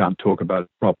meaningful. They can't talk about it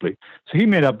properly. So he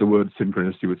made up the word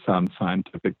synchronicity, which sounds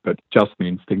scientific, but just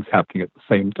means things happening at the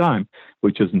same time,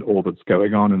 which isn't all that's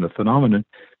going on in the phenomenon.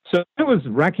 So I was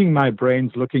racking my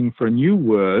brains looking for a new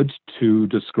word to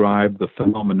describe the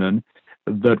phenomenon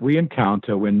that we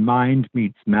encounter when mind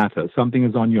meets matter. Something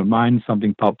is on your mind,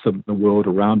 something pops up in the world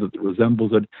around it that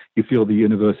resembles it. You feel the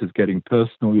universe is getting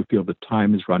personal. You feel that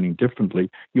time is running differently.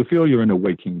 You feel you're in a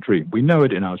waking dream. We know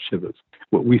it in our shivers.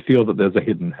 We feel that there's a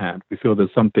hidden hand. We feel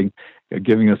there's something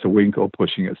giving us a wink or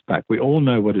pushing us back. We all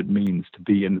know what it means to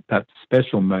be in that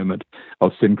special moment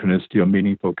of synchronicity or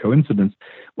meaningful coincidence.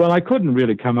 Well, I couldn't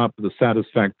really come up with a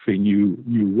satisfactory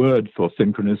new word for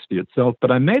synchronicity itself, but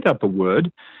I made up a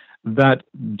word that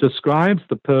describes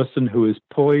the person who is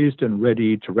poised and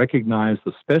ready to recognize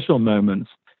the special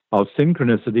moments of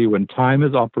synchronicity when time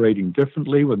is operating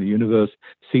differently, when the universe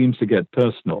seems to get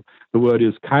personal. The word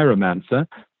is chiromancer.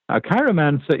 A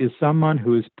chiromancer is someone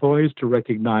who is poised to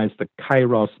recognize the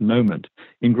kairos moment.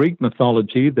 In Greek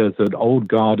mythology, there's an old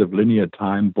god of linear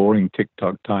time, boring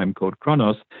tick-tock time called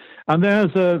Chronos, and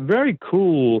there's a very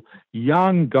cool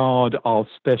young god of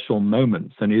special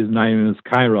moments, and his name is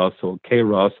Kairos or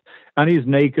Kairos, and he's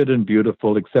naked and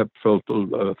beautiful except for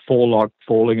a forelock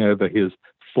falling over his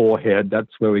forehead.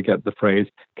 That's where we get the phrase,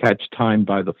 catch time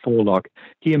by the forelock.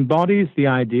 He embodies the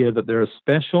idea that there are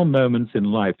special moments in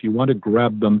life. You want to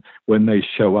grab them when they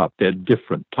show up. They're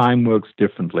different. Time works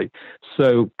differently.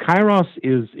 So Kairos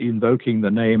is invoking the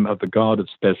name of the god of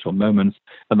special moments,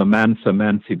 and the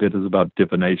mancy bit is about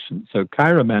divination. So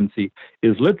chiromancy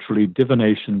is literally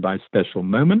divination by special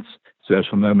moments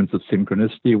of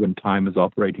synchronicity when time is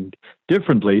operating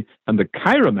differently. And the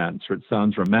chiromancer, it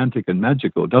sounds romantic and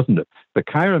magical, doesn't it? The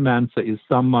chiromancer is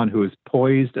someone who is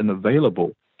poised and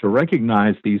available to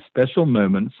recognize these special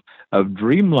moments of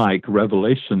dreamlike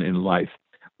revelation in life.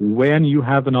 When you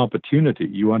have an opportunity,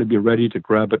 you want to be ready to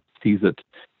grab it, seize it,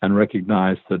 and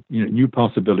recognize that new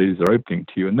possibilities are opening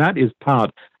to you. And that is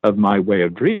part of my way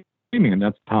of dreaming. And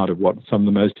that's part of what some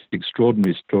of the most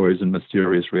extraordinary stories and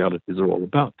mysterious realities are all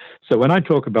about. So when I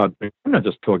talk about, I'm not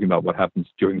just talking about what happens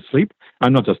during sleep.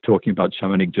 I'm not just talking about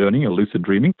shamanic journey or lucid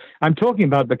dreaming. I'm talking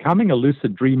about becoming a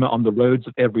lucid dreamer on the roads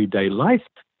of everyday life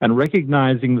and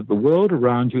recognizing that the world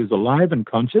around you is alive and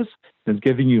conscious and is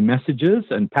giving you messages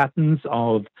and patterns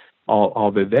of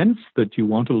events that you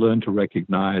want to learn to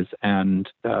recognize and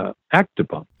act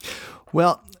upon.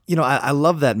 Well, I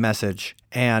love that message.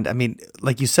 And I mean,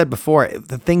 like you said before,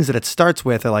 the things that it starts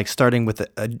with are like starting with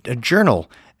a journal.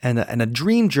 And a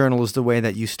dream journal is the way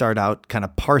that you start out kind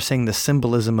of parsing the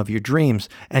symbolism of your dreams.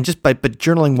 And just but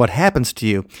journaling what happens to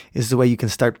you is the way you can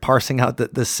start parsing out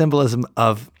the symbolism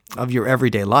of your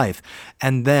everyday life.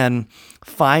 And then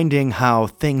finding how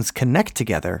things connect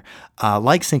together,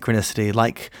 like synchronicity,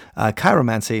 like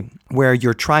chiromancy, where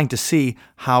you're trying to see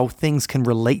how things can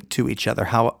relate to each other,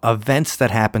 how events that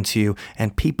happen to you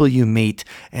and people you meet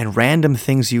and random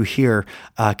things you hear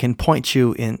can point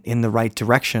you in the right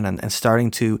direction and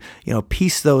starting to,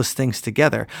 piece those things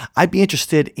together. I'd be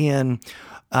interested in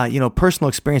personal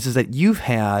experiences that you've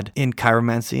had in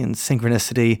chiromancy and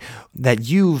synchronicity that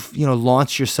you've,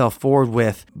 launched yourself forward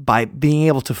with by being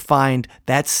able to find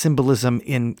that symbolism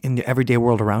in the everyday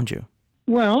world around you.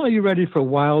 Well, are you ready for a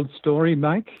wild story,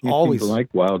 Mike? You Always. seem to like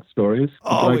wild stories. Would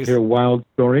you like Always. to hear a wild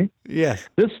story? Yes.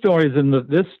 This story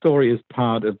is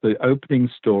part of the opening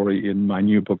story in my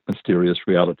new book, Mysterious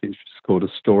Realities, which is called A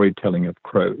Storytelling of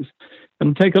Crows.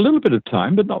 It'll take a little bit of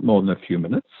time, but not more than a few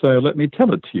minutes. So let me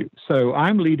tell it to you. So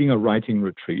I'm leading a writing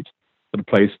retreat at a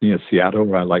place near Seattle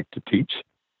where I like to teach.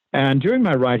 And during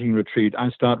my writing retreat, I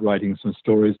start writing some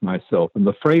stories myself. And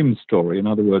the frame story, in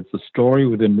other words, the story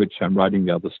within which I'm writing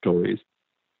the other stories,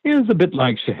 is a bit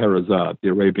like Scheherazade, the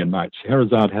Arabian Nights.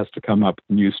 Scheherazade has to come up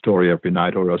with a new story every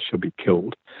night or else she'll be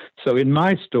killed. So in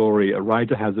my story, a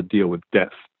writer has a deal with death,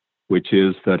 which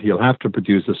is that he'll have to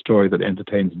produce a story that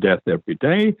entertains death every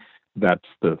day. That's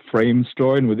the frame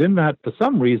story. And within that, for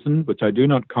some reason, which I do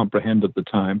not comprehend at the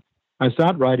time, I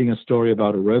start writing a story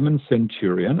about a Roman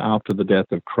centurion after the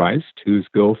death of Christ, whose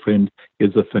girlfriend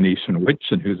is a Phoenician witch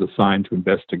and who's assigned to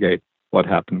investigate what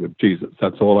happened with Jesus.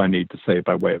 That's all I need to say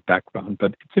by way of background,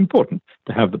 but it's important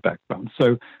to have the background.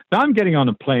 So now I'm getting on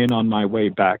a plane on my way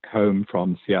back home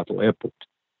from Seattle Airport.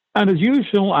 And as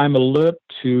usual, I'm alert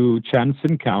to chance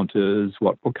encounters,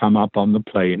 what will come up on the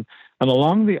plane. And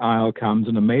along the aisle comes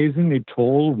an amazingly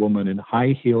tall woman in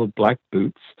high-heeled black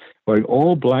boots, wearing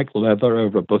all black leather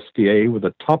over a bustier with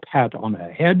a top hat on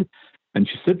her head. And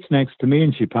she sits next to me,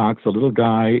 and she parks a little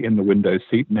guy in the window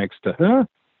seat next to her.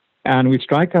 And we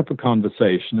strike up a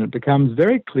conversation. It becomes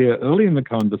very clear early in the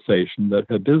conversation that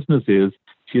her business is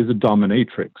she is a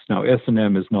dominatrix. Now,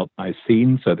 S&M is not my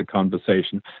scene, so the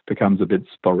conversation becomes a bit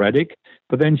sporadic.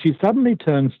 But then she suddenly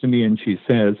turns to me and she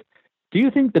says, "Do you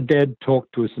think the dead talk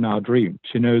to us in our dreams?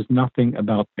 She knows nothing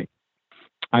about me."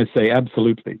 I say,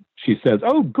 "Absolutely." She says,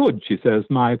 "Oh, good." She says,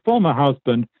 "My former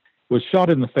husband was shot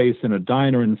in the face in a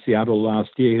diner in Seattle last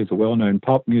year. He's a well-known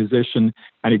pop musician.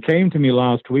 And he came to me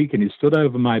last week and he stood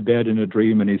over my bed in a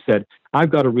dream and he said, 'I've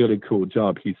got a really cool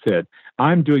job,' he said.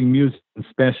 'I'm doing music and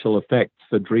special effects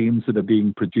for dreams that are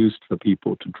being produced for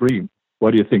people to dream.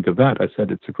 What do you think of that?' I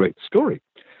said, 'It's a great story.'"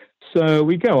 So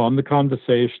we go on. The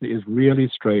conversation is really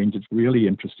strange. It's really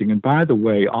interesting. And by the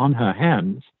way, on her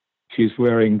hands, she's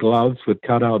wearing gloves with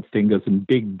cutout fingers and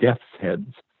big death's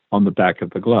heads on the back of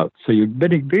the glove. So you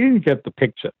really get the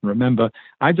picture. Remember,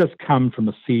 I just come from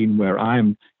a scene where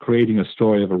I'm creating a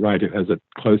story of a writer who has a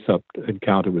close-up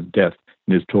encounter with death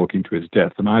and is talking to his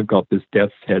death. And I've got this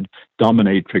death's head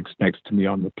dominatrix next to me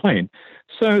on the plane.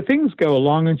 So things go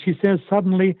along, and she says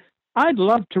suddenly, "I'd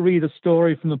love to read a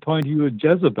story from the point of view of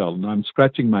Jezebel." And I'm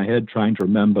scratching my head trying to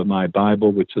remember my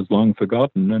Bible, which is long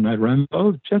forgotten. And I remember,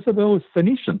 oh, Jezebel was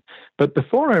Phoenician. But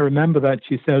before I remember that,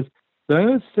 she says,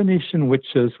 "Those Phoenician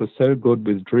witches were so good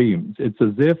with dreams. It's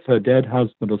as if her dead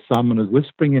husband or someone is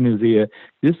whispering in his ear,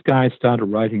 this guy started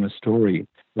writing a story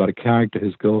about a character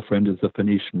whose girlfriend is a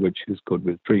Phoenician witch who's good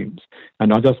with dreams."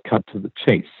 And I'll just cut to the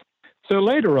chase. So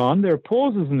later on, there are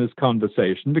pauses in this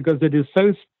conversation because it is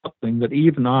so startling that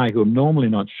even I, who am normally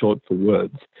not short for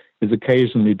words, is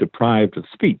occasionally deprived of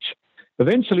speech.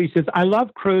 Eventually, she says, "I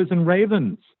love crows and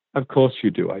ravens." "Of course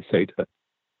you do," I say to her.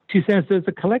 She says, "There's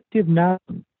a collective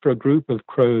noun for a group of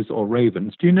crows or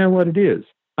ravens. Do you know what it is?"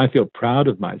 I feel proud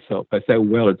of myself. I say,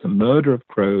 "Well, it's a murder of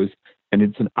crows and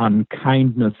it's an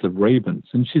unkindness of ravens."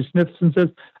 And she sniffs and says,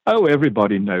 "Oh,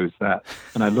 everybody knows that."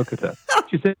 And I look at her.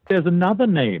 She says, "There's another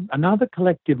name, another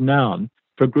collective noun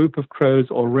for a group of crows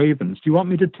or ravens. Do you want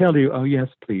me to tell you?" "Oh, yes,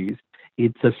 please."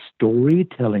 "It's a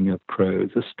storytelling of crows,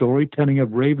 a storytelling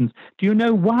of ravens. Do you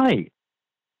know why?"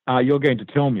 "You're going to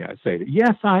tell me," I say.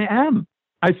 "Yes, I am.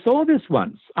 I saw this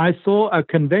once. I saw a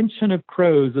convention of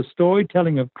crows, a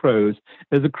storytelling of crows.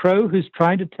 There's a crow who's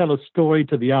trying to tell a story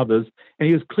to the others, and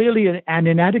he was clearly an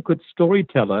inadequate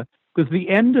storyteller because at the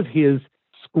end of his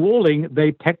squalling,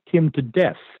 they pecked him to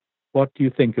death. What do you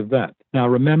think of that?" Now,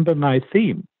 remember my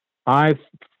theme. I've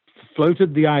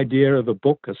floated the idea of a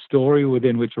book, a story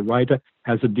within which a writer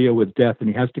has to deal with death, and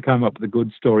he has to come up with a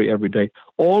good story every day.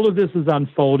 All of this is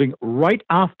unfolding right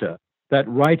after that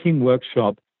writing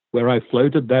workshop where I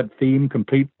floated that theme,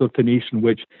 Complete the Phoenician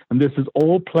Witch, and this is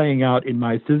all playing out in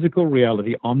my physical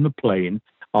reality on the plane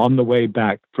on the way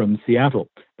back from Seattle.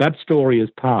 That story is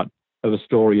part of a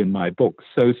story in my book.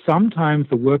 So sometimes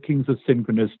the workings of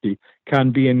synchronicity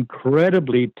can be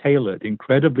incredibly tailored,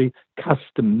 incredibly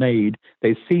custom-made.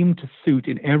 They seem to suit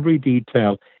in every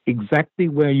detail exactly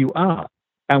where you are.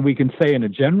 And we can say in a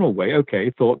general way,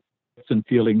 okay, thoughts and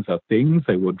feelings are things.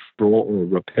 They would draw or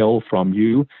repel from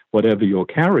you, whatever you're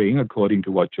carrying, according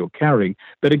to what you're carrying.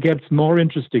 But it gets more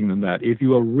interesting than that. If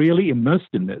you are really immersed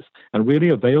in this and really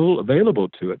available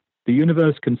to it, the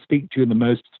universe can speak to you in the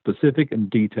most specific and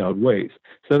detailed ways.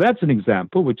 So that's an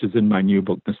example, which is in my new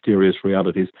book, Mysterious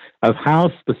Realities, of how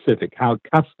specific, how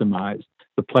customized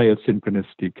the play of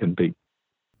synchronicity can be.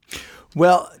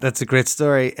 Well, that's a great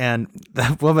story, and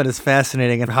that woman is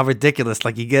fascinating, and how ridiculous.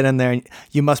 Like, you get in there, and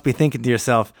you must be thinking to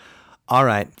yourself, all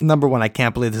right, number one, I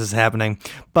can't believe this is happening.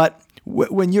 But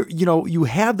When you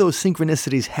have those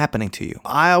synchronicities happening to you,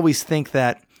 I always think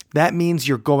that means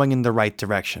you're going in the right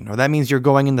direction, or that means you're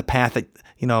going in the path that,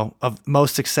 of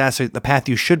most success, or the path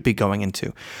you should be going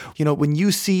into. When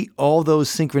you see all those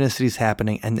synchronicities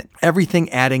happening and everything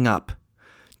adding up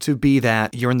to be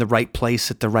that you're in the right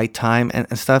place at the right time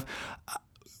and stuff,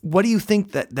 what do you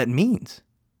think that means?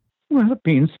 Well, it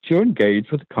means that you're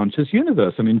engaged with the conscious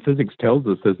universe. I mean, physics tells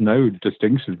us there's no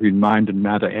distinction between mind and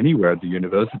matter anywhere in the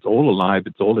universe. It's all alive.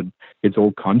 It's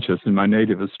all conscious. In my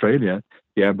native Australia,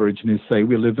 the Aborigines say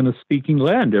we live in a speaking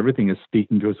land. Everything is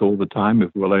speaking to us all the time if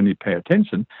we'll only pay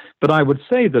attention. But I would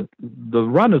say that the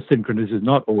run of synchronicity is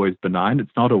not always benign.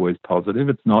 It's not always positive.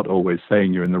 It's not always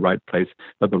saying you're in the right place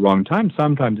at the wrong time.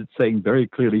 Sometimes it's saying very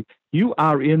clearly, you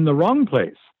are in the wrong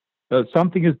place.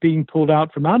 Something is being pulled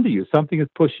out from under you. Something is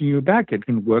pushing you back. It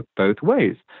can work both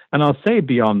ways. And I'll say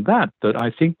beyond that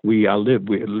I think we're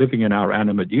living in our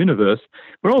animate universe.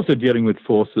 We're also dealing with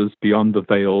forces beyond the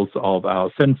veils of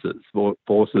our senses,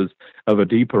 forces of a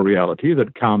deeper reality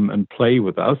that come and play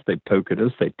with us. They poke at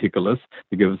us. They tickle us.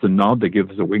 They give us a nod. They give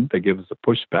us a wink. They give us a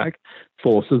pushback.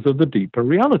 Forces of the deeper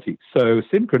reality. So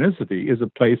synchronicity is a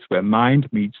place where mind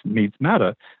meets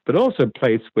matter, but also a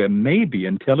place where maybe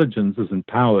intelligences and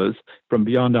powers from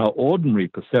beyond our ordinary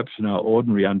perception, our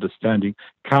ordinary understanding,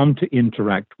 come to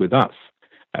interact with us.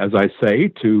 As I say,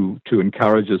 to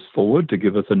encourage us forward, to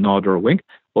give us a nod or a wink,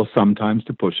 or sometimes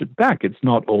to push it back. It's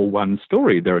not all one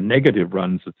story. There are negative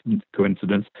runs of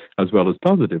coincidence as well as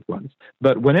positive ones.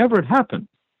 But whenever it happens,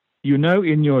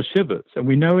 in your shivers, and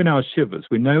we know in our shivers,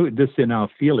 we know this in our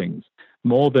feelings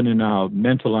more than in our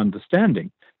mental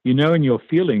understanding. In your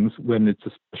feelings when it's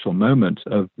a special moment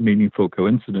of meaningful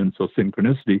coincidence or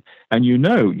synchronicity, and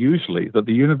usually that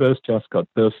the universe just got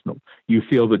personal. You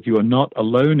feel that you are not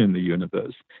alone in the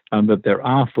universe, and that there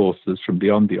are forces from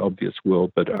beyond the obvious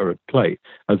world that are at play.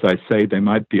 As I say, they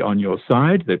might be on your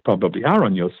side, they probably are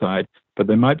on your side, but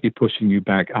they might be pushing you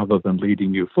back other than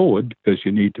leading you forward, because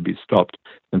you need to be stopped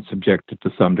and subjected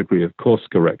to some degree of course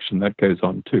correction. That goes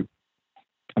on too.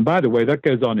 And by the way, that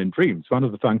goes on in dreams. One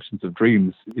of the functions of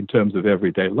dreams in terms of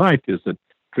everyday life is that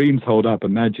dreams hold up a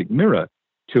magic mirror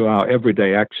to our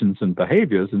everyday actions and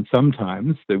behaviors, and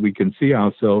sometimes that we can see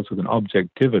ourselves with an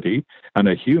objectivity and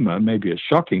a humor, maybe a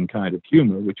shocking kind of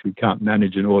humor, which we can't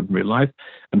manage in ordinary life.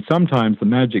 And sometimes the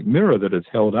magic mirror that is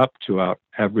held up to our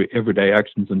everyday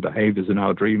actions and behaviors in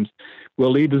our dreams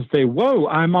will lead us to say, whoa,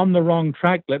 I'm on the wrong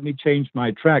track. Let me change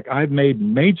my track. I've made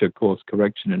major course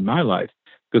correction in my life,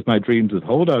 because my dreams have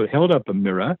held up a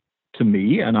mirror to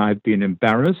me, and I've been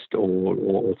embarrassed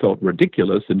or thought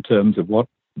ridiculous in terms of what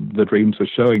the dreams were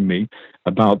showing me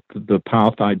about the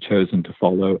path I'd chosen to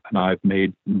follow, and I've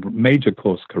made major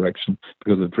course correction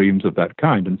because of dreams of that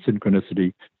kind, and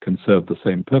synchronicity can serve the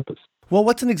same purpose. Well,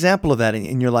 what's an example of that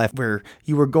in your life where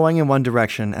you were going in one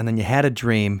direction and then you had a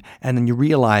dream and then you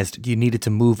realized you needed to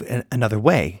move another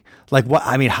way? Like what?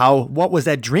 I mean, what was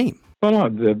that dream?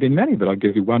 Well, there have been many, but I'll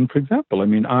give you one for example. I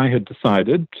mean, I had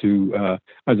decided I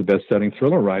was a best-selling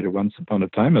thriller writer once upon a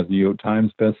time. I was a New York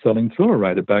Times best-selling thriller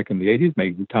writer back in the 80s,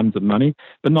 making tons of money,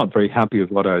 but not very happy with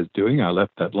what I was doing. I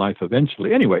left that life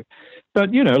eventually. Anyway,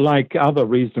 but, like other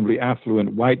reasonably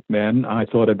affluent white men, I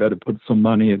thought I'd better put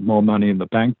more money in the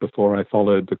bank before I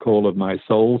followed the call of my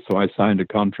soul. So I signed a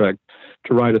contract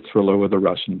to write a thriller with a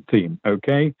Russian theme,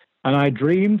 okay? And I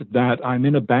dreamed that I'm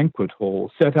in a banquet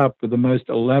hall set up with the most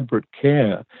elaborate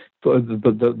care.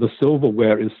 The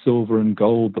silverware is silver and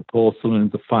gold. The porcelain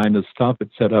is the finest stuff.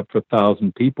 It's set up for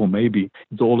 1,000 people, maybe.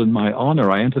 It's all in my honor.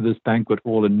 I enter this banquet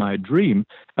hall in my dream,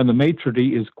 and the maitre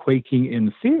d' is quaking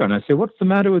in fear. And I say, what's the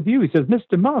matter with you? He says,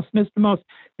 Mr. Moss,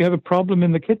 you have a problem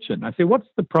in the kitchen. I say, what's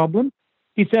the problem?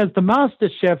 He says, the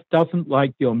master chef doesn't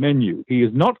like your menu. He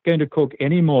is not going to cook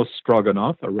any more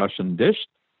stroganoff, a Russian dish.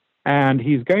 And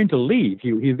he's going to leave.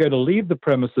 He's going to leave the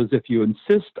premises if you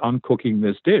insist on cooking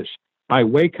this dish. I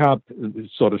wake up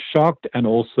sort of shocked and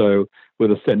also with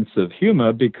a sense of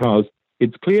humor, because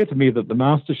it's clear to me that the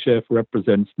master chef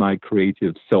represents my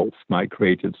creative self, my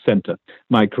creative center.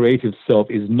 My creative self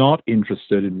is not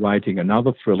interested in writing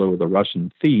another thriller with a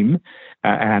Russian theme,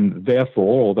 and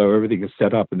therefore, although everything is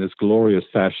set up in this glorious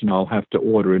fashion, I'll have to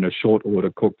order in a short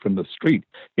order cook from the street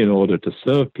in order to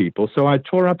serve people. So I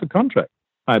tore up a contract.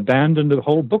 I abandoned a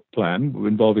whole book plan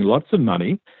involving lots of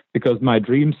money, because my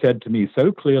dream said to me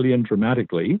so clearly and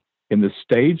dramatically, in the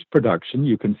staged production,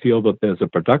 you can feel that there's a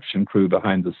production crew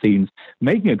behind the scenes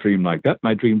making a dream like that.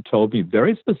 My dream told me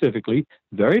very specifically,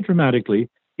 very dramatically,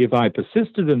 if I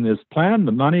persisted in this plan,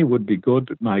 the money would be good,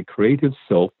 but my creative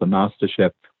self, the master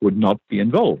chef, would not be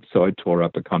involved. So I tore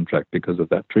up a contract because of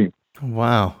that dream.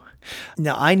 Wow.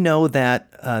 Now, I know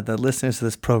that the listeners of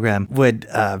this program would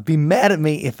be mad at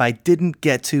me if I didn't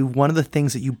get to one of the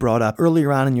things that you brought up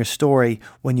earlier on in your story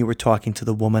when you were talking to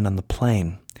the woman on the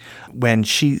plane. When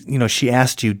she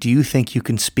asked you, do you think you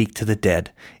can speak to the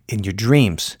dead in your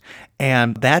dreams?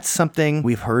 And that's something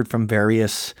we've heard from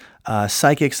various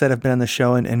psychics that have been on the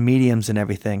show and mediums and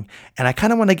everything. And I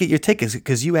kind of want to get your take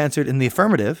because you answered in the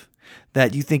affirmative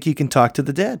that you think you can talk to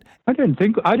the dead. I don't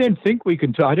think we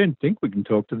can talk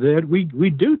to the dead. We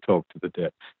do talk to the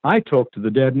dead. I talk to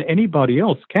the dead, and anybody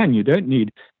else can. You don't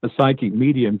need a psychic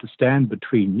medium to stand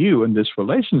between you and this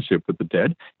relationship with the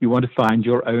dead. You want to find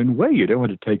your own way. You don't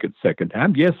want to take it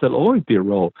secondhand. Yes, there'll always be a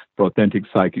role for authentic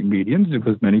psychic mediums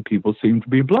because many people seem to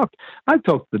be blocked. I've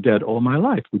talked to the dead all my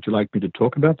life. Would you like me to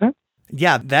talk about that?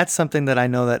 Yeah, that's something that I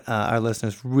know that our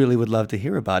listeners really would love to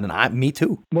hear about, and me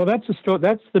too. Well, that's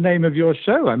the name of your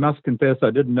show. I must confess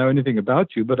I didn't know anything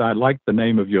about you, but I like the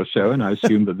name of your show, and I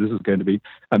assume that this is going to be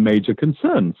a major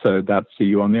concern. So that's See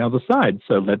You on the Other Side.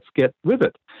 So let's get with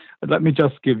it. Let me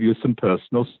just give you some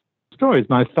personal stories.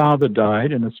 My father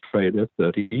died in Australia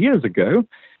 30 years ago,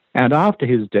 and after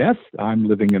his death, I'm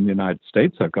living in the United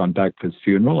States. I've gone back for his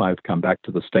funeral. I've come back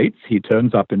to the States. He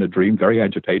turns up in a dream, very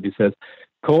agitated. He says,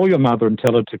 "Call your mother and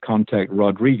tell her to contact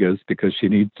Rodriguez because she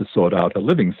needs to sort out her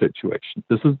living situation."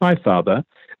 This is my father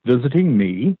visiting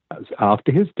me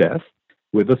after his death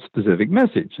with a specific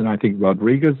message. And I think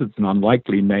Rodriguez is an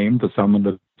unlikely name for someone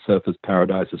to Surfers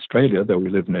Paradise, Australia, though we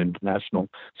live in an international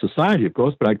society, of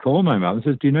course. But I call my mother and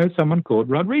says, "Do you know someone called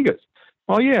Rodriguez?"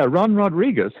 "Oh, yeah, Ron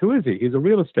Rodriguez. Who is he?" "He's a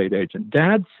real estate agent."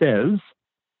 "Dad says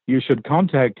you should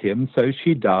contact him." So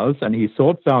she does, and he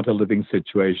sorts out a living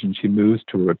situation. She moves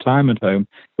to a retirement home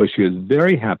where she is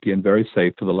very happy and very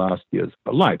safe for the last years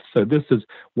of her life. So this is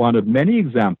one of many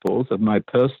examples of my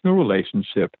personal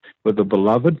relationship with a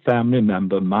beloved family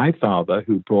member, my father,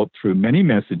 who brought through many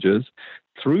messages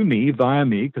through me, via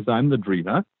me, because I'm the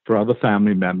dreamer, for other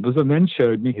family members, and then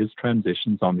showed me his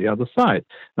transitions on the other side.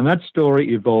 And that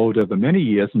story evolved over many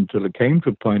years until it came to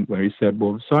a point where he said,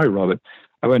 "Well, sorry, Robert,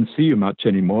 I won't see you much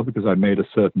anymore because I've made a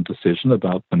certain decision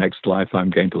about the next life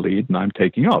I'm going to lead and I'm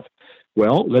taking off."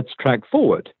 Well, let's track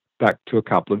forward back to a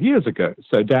couple of years ago.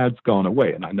 So Dad's gone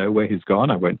away, and I know where he's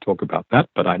gone. I won't talk about that,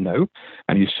 but I know.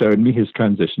 And he's shown me his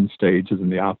transition stages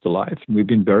in the afterlife. And we've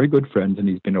been very good friends, and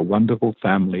he's been a wonderful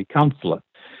family counselor.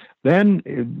 Then,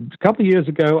 a couple of years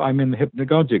ago, I'm in the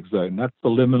hypnagogic zone. That's the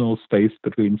liminal space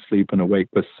between sleep and awake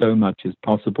where so much is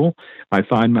possible. I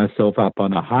find myself up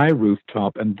on a high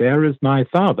rooftop, and there is my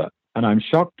father. And I'm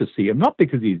shocked to see him, not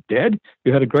because he's dead.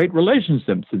 We had a great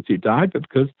relationship since he died, but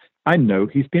because I know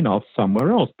he's been off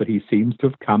somewhere else. But he seems to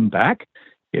have come back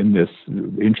in this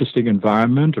interesting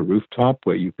environment, a rooftop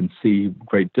where you can see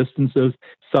great distances.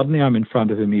 Suddenly, I'm in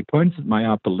front of him. He points at my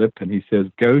upper lip, and he says,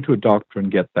 "Go to a doctor and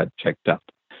get that checked up."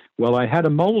 Well, I had a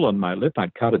mole on my lip.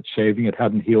 I'd cut it shaving. It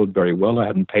hadn't healed very well. I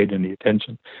hadn't paid any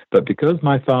attention. But because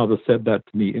my father said that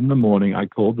to me in the morning, I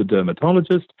called the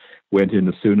dermatologist, went in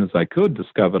as soon as I could,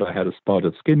 discovered I had a spot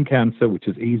of skin cancer, which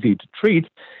is easy to treat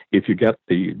if you get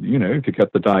the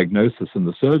diagnosis and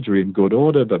the surgery in good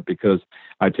order. But because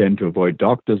I tend to avoid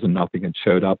doctors and nothing had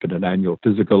showed up in an annual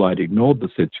physical, I'd ignored the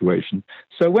situation.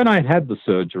 So when I had the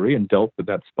surgery and dealt with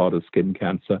that spot of skin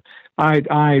cancer,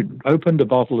 I opened a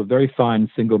bottle of very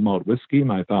fine single malt whiskey.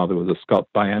 My father was a Scot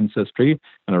by ancestry,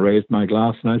 and I raised my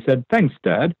glass and I said, "Thanks,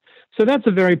 Dad." So that's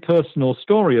a very personal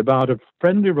story about a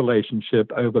friendly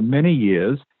relationship over many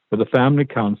years with a family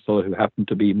counselor who happened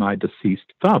to be my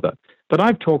deceased father. But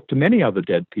I've talked to many other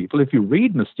dead people. If you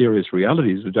read Mysterious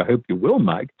Realities, which I hope you will,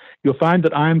 Mike, you'll find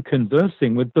that I'm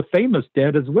conversing with the famous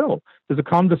dead as well. There's a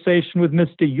conversation with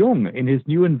Mr. Jung in his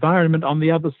new environment on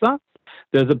the other side.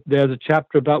 There's a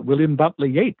chapter about William Butler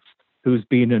Yeats, who's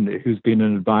been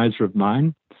an advisor of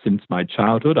mine since my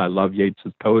childhood. I love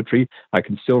Yeats's poetry. I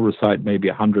can still recite maybe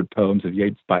 100 poems of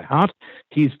Yeats by heart.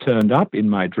 He's turned up in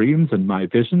my dreams and my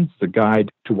visions, the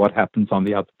guide to what happens on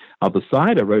the other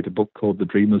side. I wrote a book called The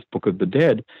Dreamer's Book of the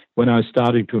Dead. When I was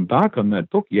starting to embark on that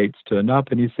book, Yeats turned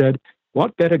up and he said,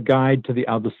 "What better guide to the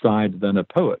other side than a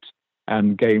poet?"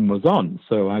 And game was on.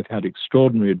 So I've had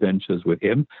extraordinary adventures with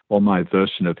him, or my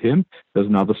version of him. There's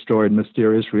another story in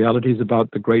Mysterious Realities about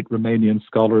the great Romanian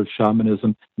scholar of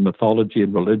shamanism, mythology,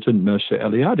 and religion, Mircea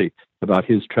Eliade, about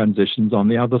his transitions on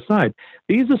the other side.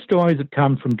 These are stories that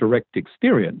come from direct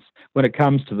experience. When it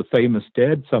comes to the famous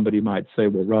dead, somebody might say,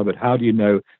 "Well, Robert, how do you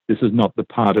know this is not the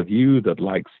part of you that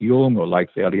likes Jung or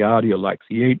likes Eliade or likes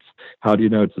Yeats? How do you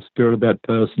know it's the spirit of that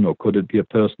person, or could it be a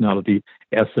personality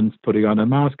essence putting on a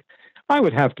mask?" I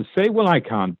would have to say, well, I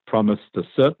can't promise for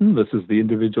certain this is the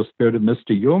individual spirit of Mr.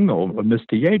 Jung or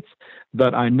Mr. Yeats,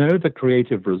 but I know the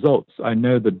creative results. I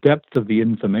know the depth of the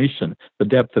information, the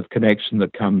depth of connection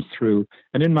that comes through.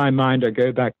 And in my mind, I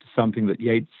go back to something that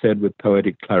Yeats said with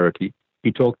poetic clarity.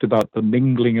 He talked about the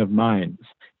mingling of minds.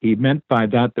 He meant by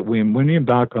that when we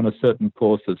embark on a certain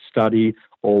course of study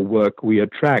or work, we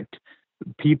attract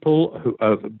people who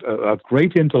of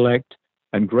great intellect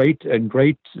and great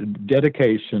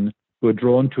dedication who are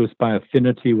drawn to us by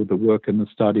affinity with the work and the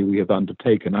study we have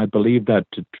undertaken. I believe that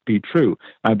to be true.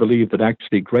 I believe that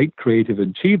actually great creative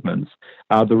achievements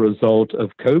are the result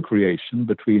of co-creation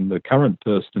between the current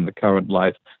person in the current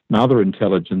life and other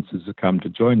intelligences who come to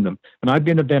join them. And I've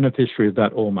been a beneficiary of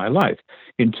that all my life.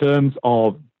 In terms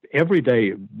of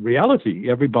everyday reality,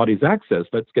 everybody's access.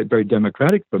 Let's get very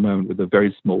democratic for a moment with a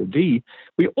very small d.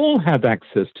 We all have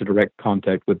access to direct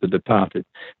contact with the departed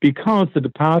because the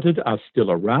departed are still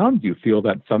around. You feel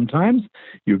that sometimes.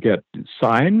 You get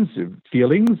signs,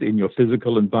 feelings in your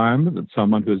physical environment that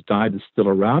someone who has died is still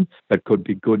around. That could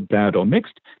be good, bad, or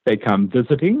mixed. They come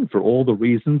visiting for all the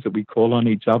reasons that we call on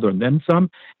each other and then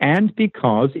some, and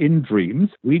because in dreams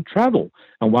we travel.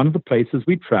 And one of the places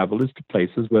we travel is to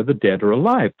places where the dead are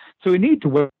alive. So we need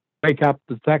to wake up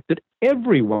the fact that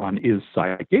everyone is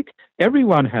psychic,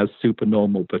 everyone has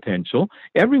supernormal potential,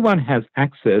 everyone has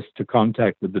access to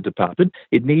contact with the departed.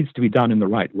 It needs to be done in the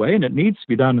right way, and it needs to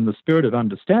be done in the spirit of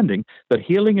understanding that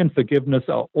healing and forgiveness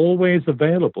are always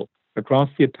available across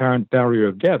the apparent barrier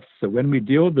of death. So when we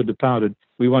deal with the departed,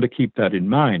 we want to keep that in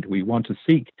mind. We want to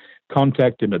seek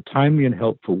contact in a timely and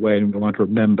helpful way, and we want to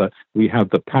remember we have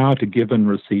the power to give and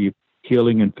receive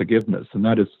healing and forgiveness, and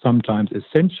that is sometimes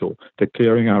essential to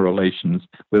clearing our relations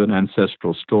with an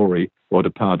ancestral story or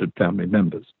departed family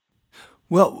members.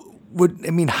 Well,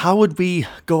 how would we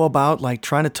go about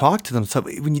trying to talk to them? So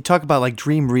when you talk about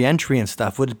dream reentry and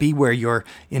stuff, would it be where you're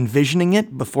envisioning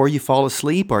it before you fall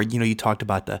asleep? Or, you talked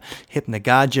about the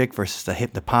hypnagogic versus the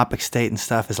hypnopompic state and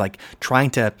stuff is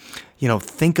trying to,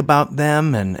 think about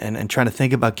them and trying to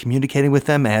think about communicating with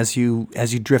them as you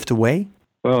drift away?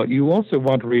 Well, you also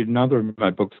want to read another of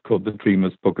my books called The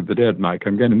Dreamer's Book of the Dead, Mike.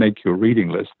 I'm going to make you a reading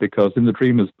list because in The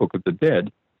Dreamer's Book of the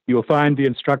Dead, you'll find the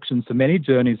instructions for many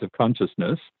journeys of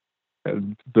consciousness,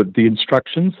 the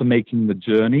instructions for making the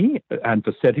journey and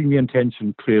for setting the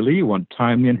intention clearly. You want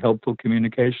timely and helpful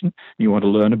communication. You want to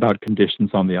learn about conditions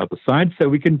on the other side. So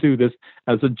we can do this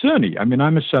as a journey. I'm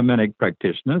a shamanic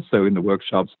practitioner, so in the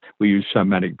workshops we use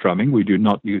shamanic drumming. We do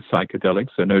not use psychedelics,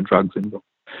 so no drugs involved.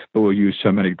 But we'll use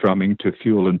shamanic drumming to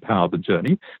fuel and power the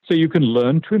journey. So you can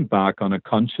learn to embark on a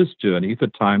conscious journey for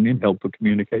timely and helpful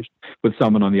communication with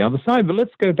someone on the other side. But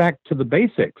let's go back to the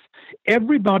basics.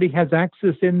 Everybody has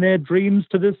access in their dreams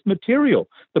to this material.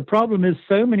 The problem is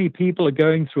so many people are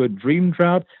going through a dream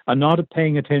drought, are not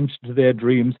paying attention to their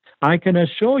dreams. I can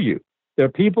assure you, there are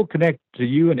people connected to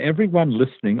you and everyone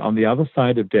listening on the other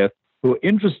side of death who are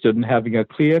interested in having a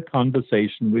clear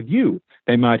conversation with you.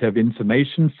 They might have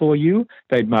information for you.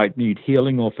 They might need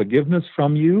healing or forgiveness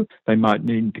from you. They might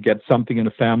need to get something in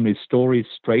a family story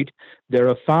straight. There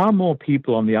are far more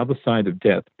people on the other side of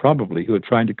death, probably, who are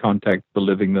trying to contact the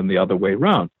living than the other way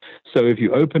around. So if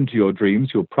you open to your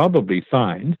dreams, you'll probably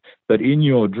find that in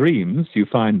your dreams, you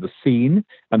find the scene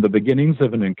and the beginnings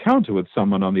of an encounter with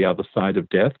someone on the other side of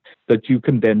death that you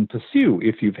can then pursue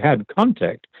if you've had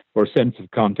contact or a sense of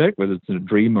contact, whether it's in a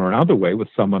dream or another way with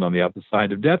someone on the other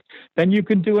side of death. Then you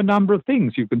can do a number of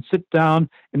things. You can sit down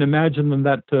and imagine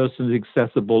that person is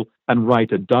accessible and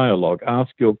write a dialogue.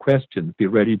 Ask your questions. Be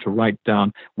ready to write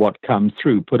down what comes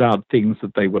through. Put out things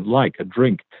that they would like, a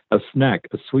drink, a snack,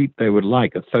 a sweet they would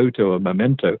like, a photo, a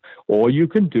memento. Or you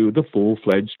can do the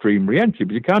full-fledged dream reentry.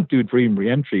 But you can't do dream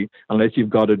reentry unless you've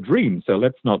got a dream. So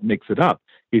let's not mix it up.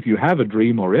 If you have a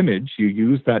dream or image, you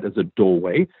use that as a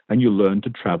doorway and you learn to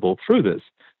travel through this.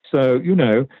 So,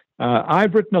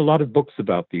 I've written a lot of books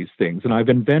about these things, and I've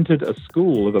invented a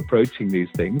school of approaching these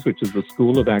things, which is the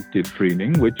School of Active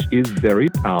Dreaming, which is very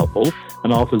powerful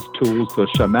and offers tools for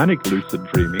shamanic lucid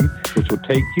dreaming, which will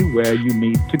take you where you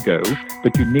need to go.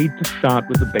 But you need to start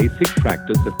with the basic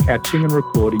practice of catching and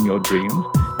recording your dreams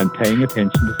and paying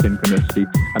attention to synchronicity.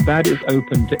 And that is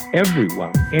open to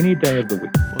everyone any day of the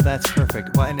week. Well, that's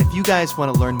perfect. Well, and if you guys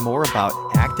want to learn more about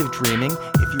active dreaming,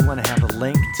 if you want to have a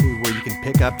link to where you can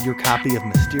pick up your copy of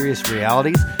Mysterious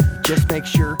Realities, just make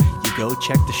sure you go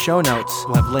check the show notes.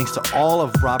 We'll have links to all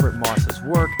of Robert Moss's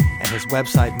work and his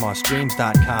website,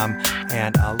 mossdreams.com,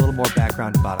 and a little more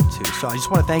background about him, too. So I just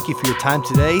want to thank you for your time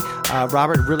today.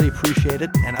 Robert, really appreciate it,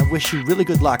 and I wish you really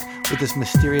good luck with this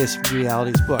Mysterious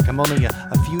Realities book. I'm only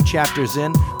a few chapters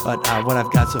in, but what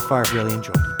I've got so far I've really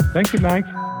enjoyed. Thank you, Mike.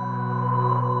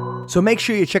 So make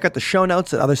sure you check out the show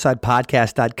notes at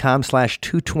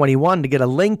othersidepodcast.com/221 to get a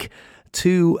link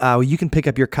to you can pick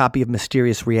up your copy of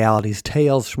Mysterious Realities,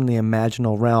 Tales from the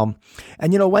Imaginal Realm.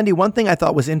 And Wendy, one thing I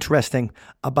thought was interesting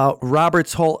about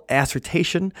Robert's whole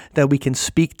assertion that we can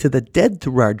speak to the dead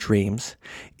through our dreams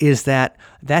is that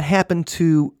happened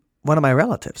to one of my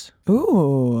relatives.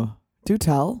 Ooh. Do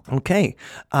tell. Okay.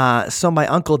 So my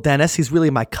uncle Dennis, he's really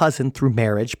my cousin through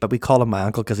marriage, but we call him my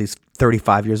uncle because he's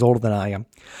 35 years older than I am.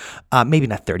 Maybe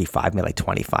not 35, maybe like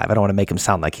 25. I don't want to make him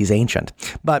sound like he's ancient.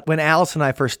 But when Alice and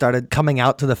I first started coming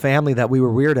out to the family that we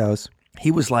were weirdos, he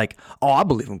was like, "Oh, I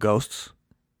believe in ghosts."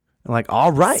 I'm like,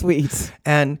 "All right." Sweet.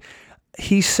 And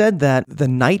he said that the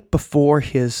night before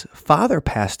his father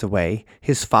passed away,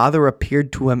 his father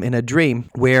appeared to him in a dream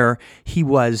where he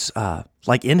was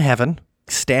like in heaven,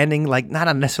 standing like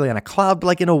not necessarily on a cloud, but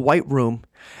like in a white room.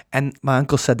 And my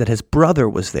uncle said that his brother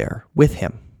was there with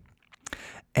him.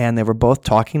 And they were both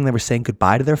talking. They were saying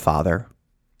goodbye to their father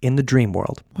in the dream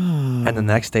world. And the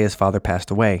next day his father passed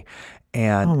away.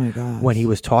 And when he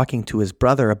was talking to his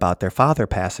brother about their father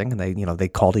passing, and they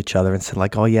called each other and said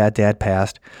like, "Oh yeah, Dad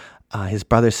passed." His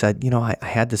brother said, I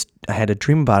had a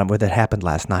dream about him where that happened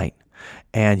last night.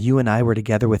 And you and I were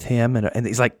together with him. And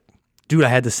he's like, "Dude, I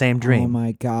had the same dream." Oh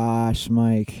my gosh,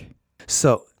 Mike.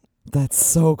 So that's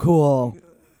so cool.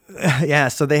 Yeah,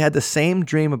 so they had the same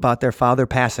dream about their father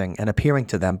passing and appearing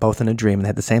to them, both in a dream, and they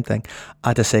had the same thing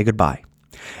to say goodbye.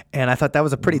 And I thought that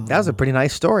was a pretty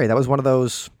nice story. That was one of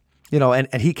those, and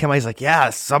he came out, he's like, "Yeah,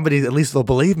 somebody at least will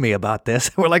believe me about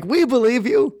this." We're like, "We believe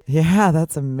you." Yeah,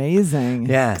 that's amazing.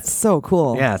 Yeah. It's so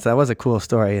cool. Yeah, so that was a cool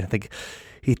story. I think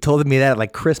he told me that at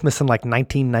like Christmas in like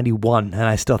 1991, and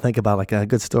I still think about like a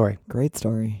good story. Great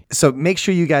story. So make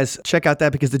sure you guys check out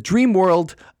that because the dream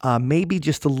world may be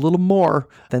just a little more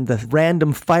than the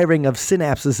random firing of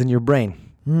synapses in your brain.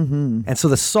 Mm-hmm. And so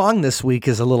the song this week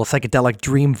is a little psychedelic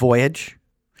dream voyage.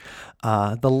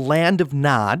 The land of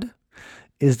Nod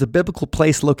is the biblical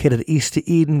place located east of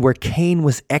Eden where Cain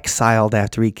was exiled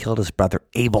after he killed his brother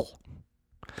Abel.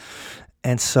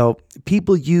 And so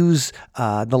people use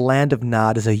the land of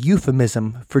Nod as a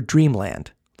euphemism for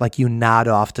dreamland. Like you nod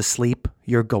off to sleep,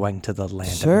 you're going to the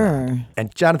land of Nod.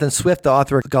 And Jonathan Swift, the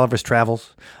author of Gulliver's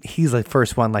Travels, he's the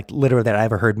first one, like literally that I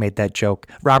ever heard made that joke.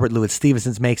 Robert Louis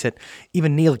Stevenson makes it.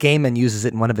 Even Neil Gaiman uses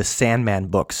it in one of his Sandman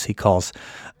books. He calls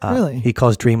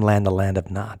Dreamland the land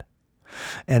of Nod.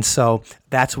 And so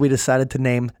that's what we decided to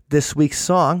name this week's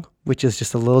song, which is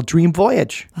just a little dream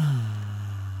voyage.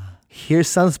 Here's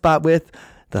Sunspot with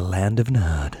The Land of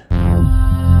Nod.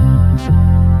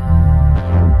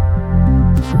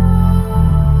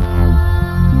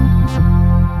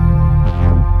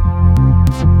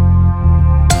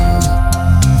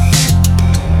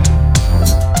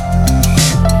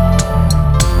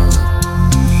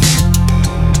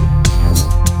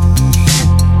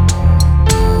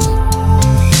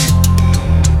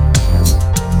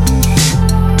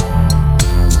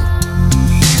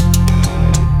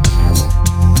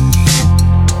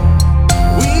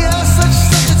 We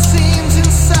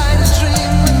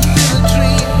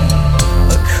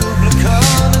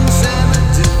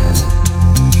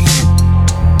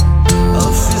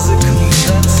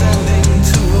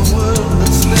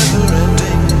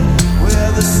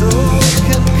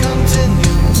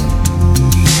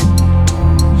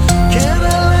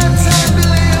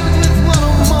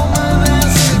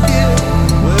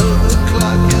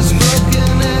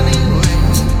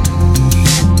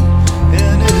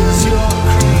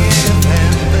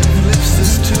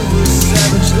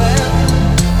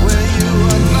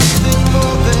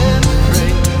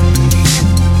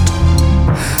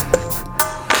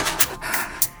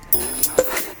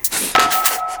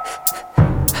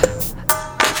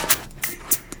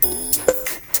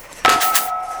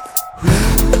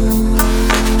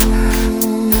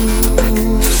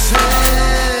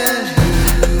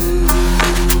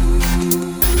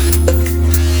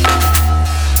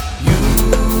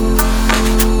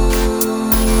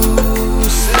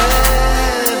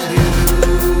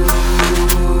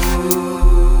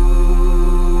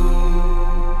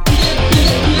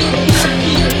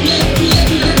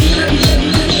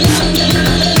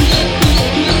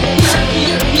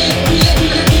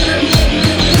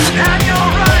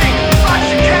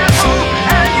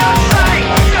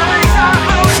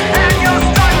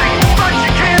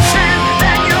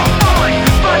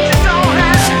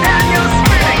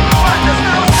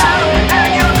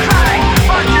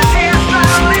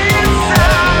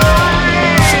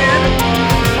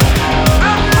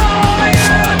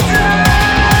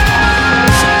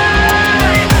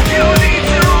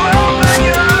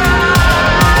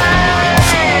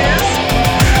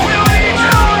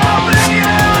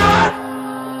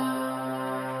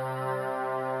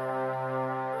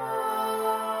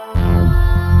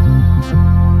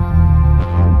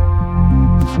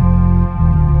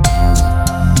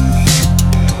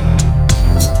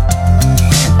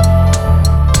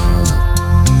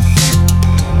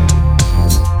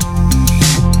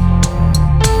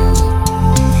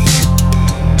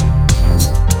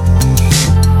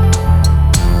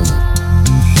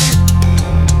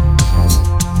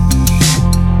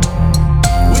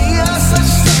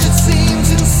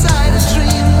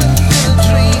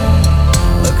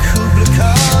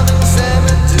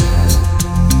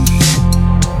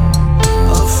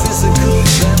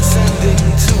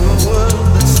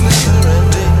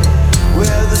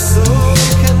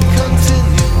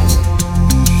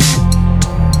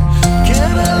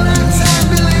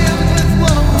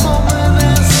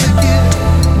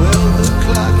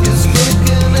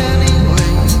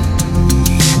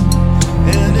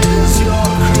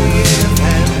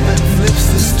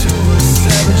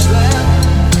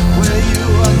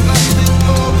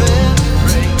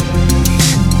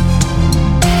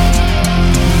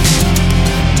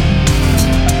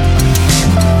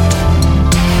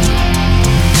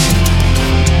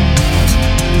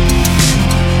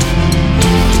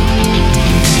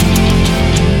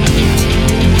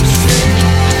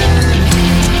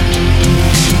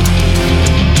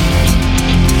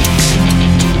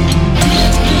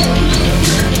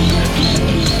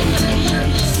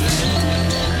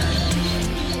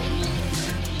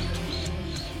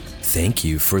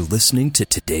thank you for listening to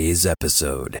today's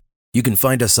episode. You can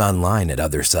find us online at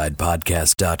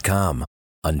OthersidePodcast.com.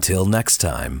 Until next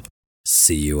time,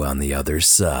 see you on the other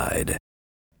side.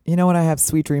 You know what I have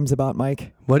sweet dreams about,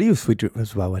 Mike? What do you sweet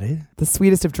dreams about? What is? The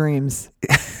sweetest of dreams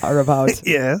are about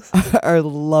Yes. our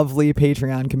lovely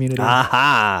Patreon community.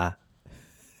 Aha.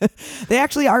 They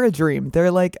actually are a dream. They're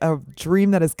like a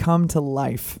dream that has come to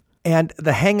life. And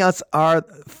the Hangouts are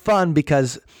fun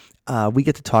because we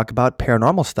get to talk about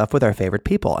paranormal stuff with our favorite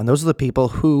people. And those are the people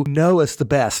who know us the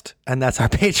best. And that's our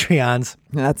Patreons.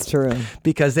 That's true.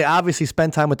 Because they obviously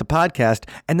spend time with the podcast,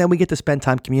 and then we get to spend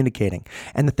time communicating.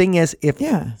 And the thing is, if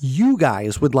you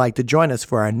guys would like to join us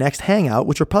for our next Hangout,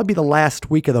 which will probably be the last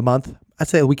week of the month, I'd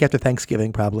say a week after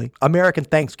Thanksgiving, probably. American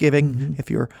Thanksgiving,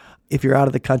 if you're out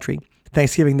of the country.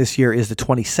 Thanksgiving this year is the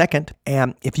 22nd.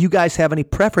 And if you guys have any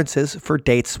preferences for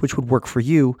dates which would work for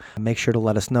you, make sure to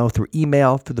let us know through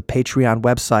email, through the Patreon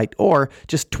website, or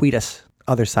just tweet us.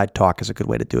 Other Side Talk is a good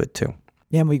way to do it too.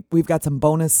 Yeah, and we've got some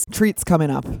bonus treats coming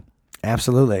up.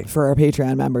 Absolutely. For our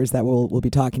Patreon members that we'll be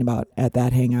talking about at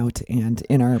that Hangout and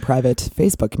in our private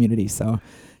Facebook community. So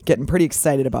getting pretty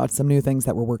excited about some new things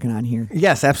that we're working on here.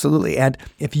 Yes, absolutely. And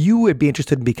if you would be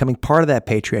interested in becoming part of that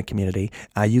Patreon community,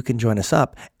 you can join us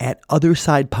up at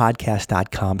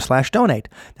OthersidePodcast.com/donate.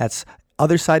 That's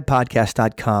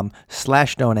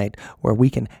OthersidePodcast.com/donate, where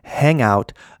we can hang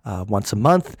out once a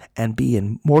month and be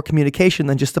in more communication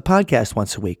than just the podcast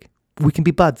once a week. We can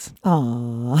be buds.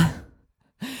 Aww.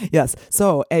 Yes.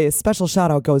 So a special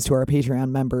shout out goes to our Patreon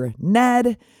member,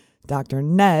 Ned. Dr.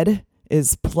 Ned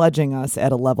is pledging us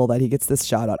at a level that he gets this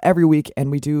shout out every week.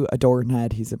 And we do adore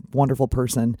Ned. He's a wonderful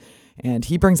person. And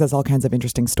he brings us all kinds of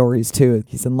interesting stories too.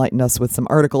 He's enlightened us with some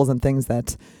articles and things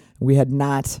that we had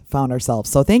not found ourselves.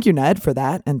 So thank you, Ned, for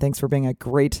that. And thanks for being a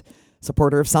great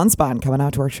supporter of Sunspawn, coming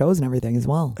out to our shows and everything as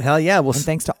well. Hell yeah. And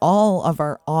thanks to all of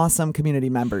our awesome community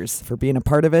members for being a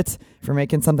part of it, for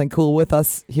making something cool with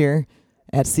us here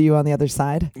at See You on the Other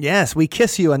Side. Yes, we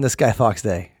kiss you on this Guy Fawkes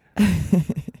Day.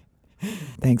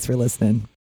 Thanks for listening.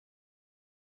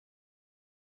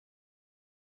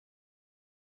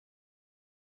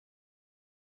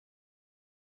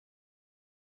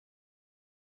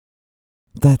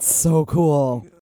 That's so cool.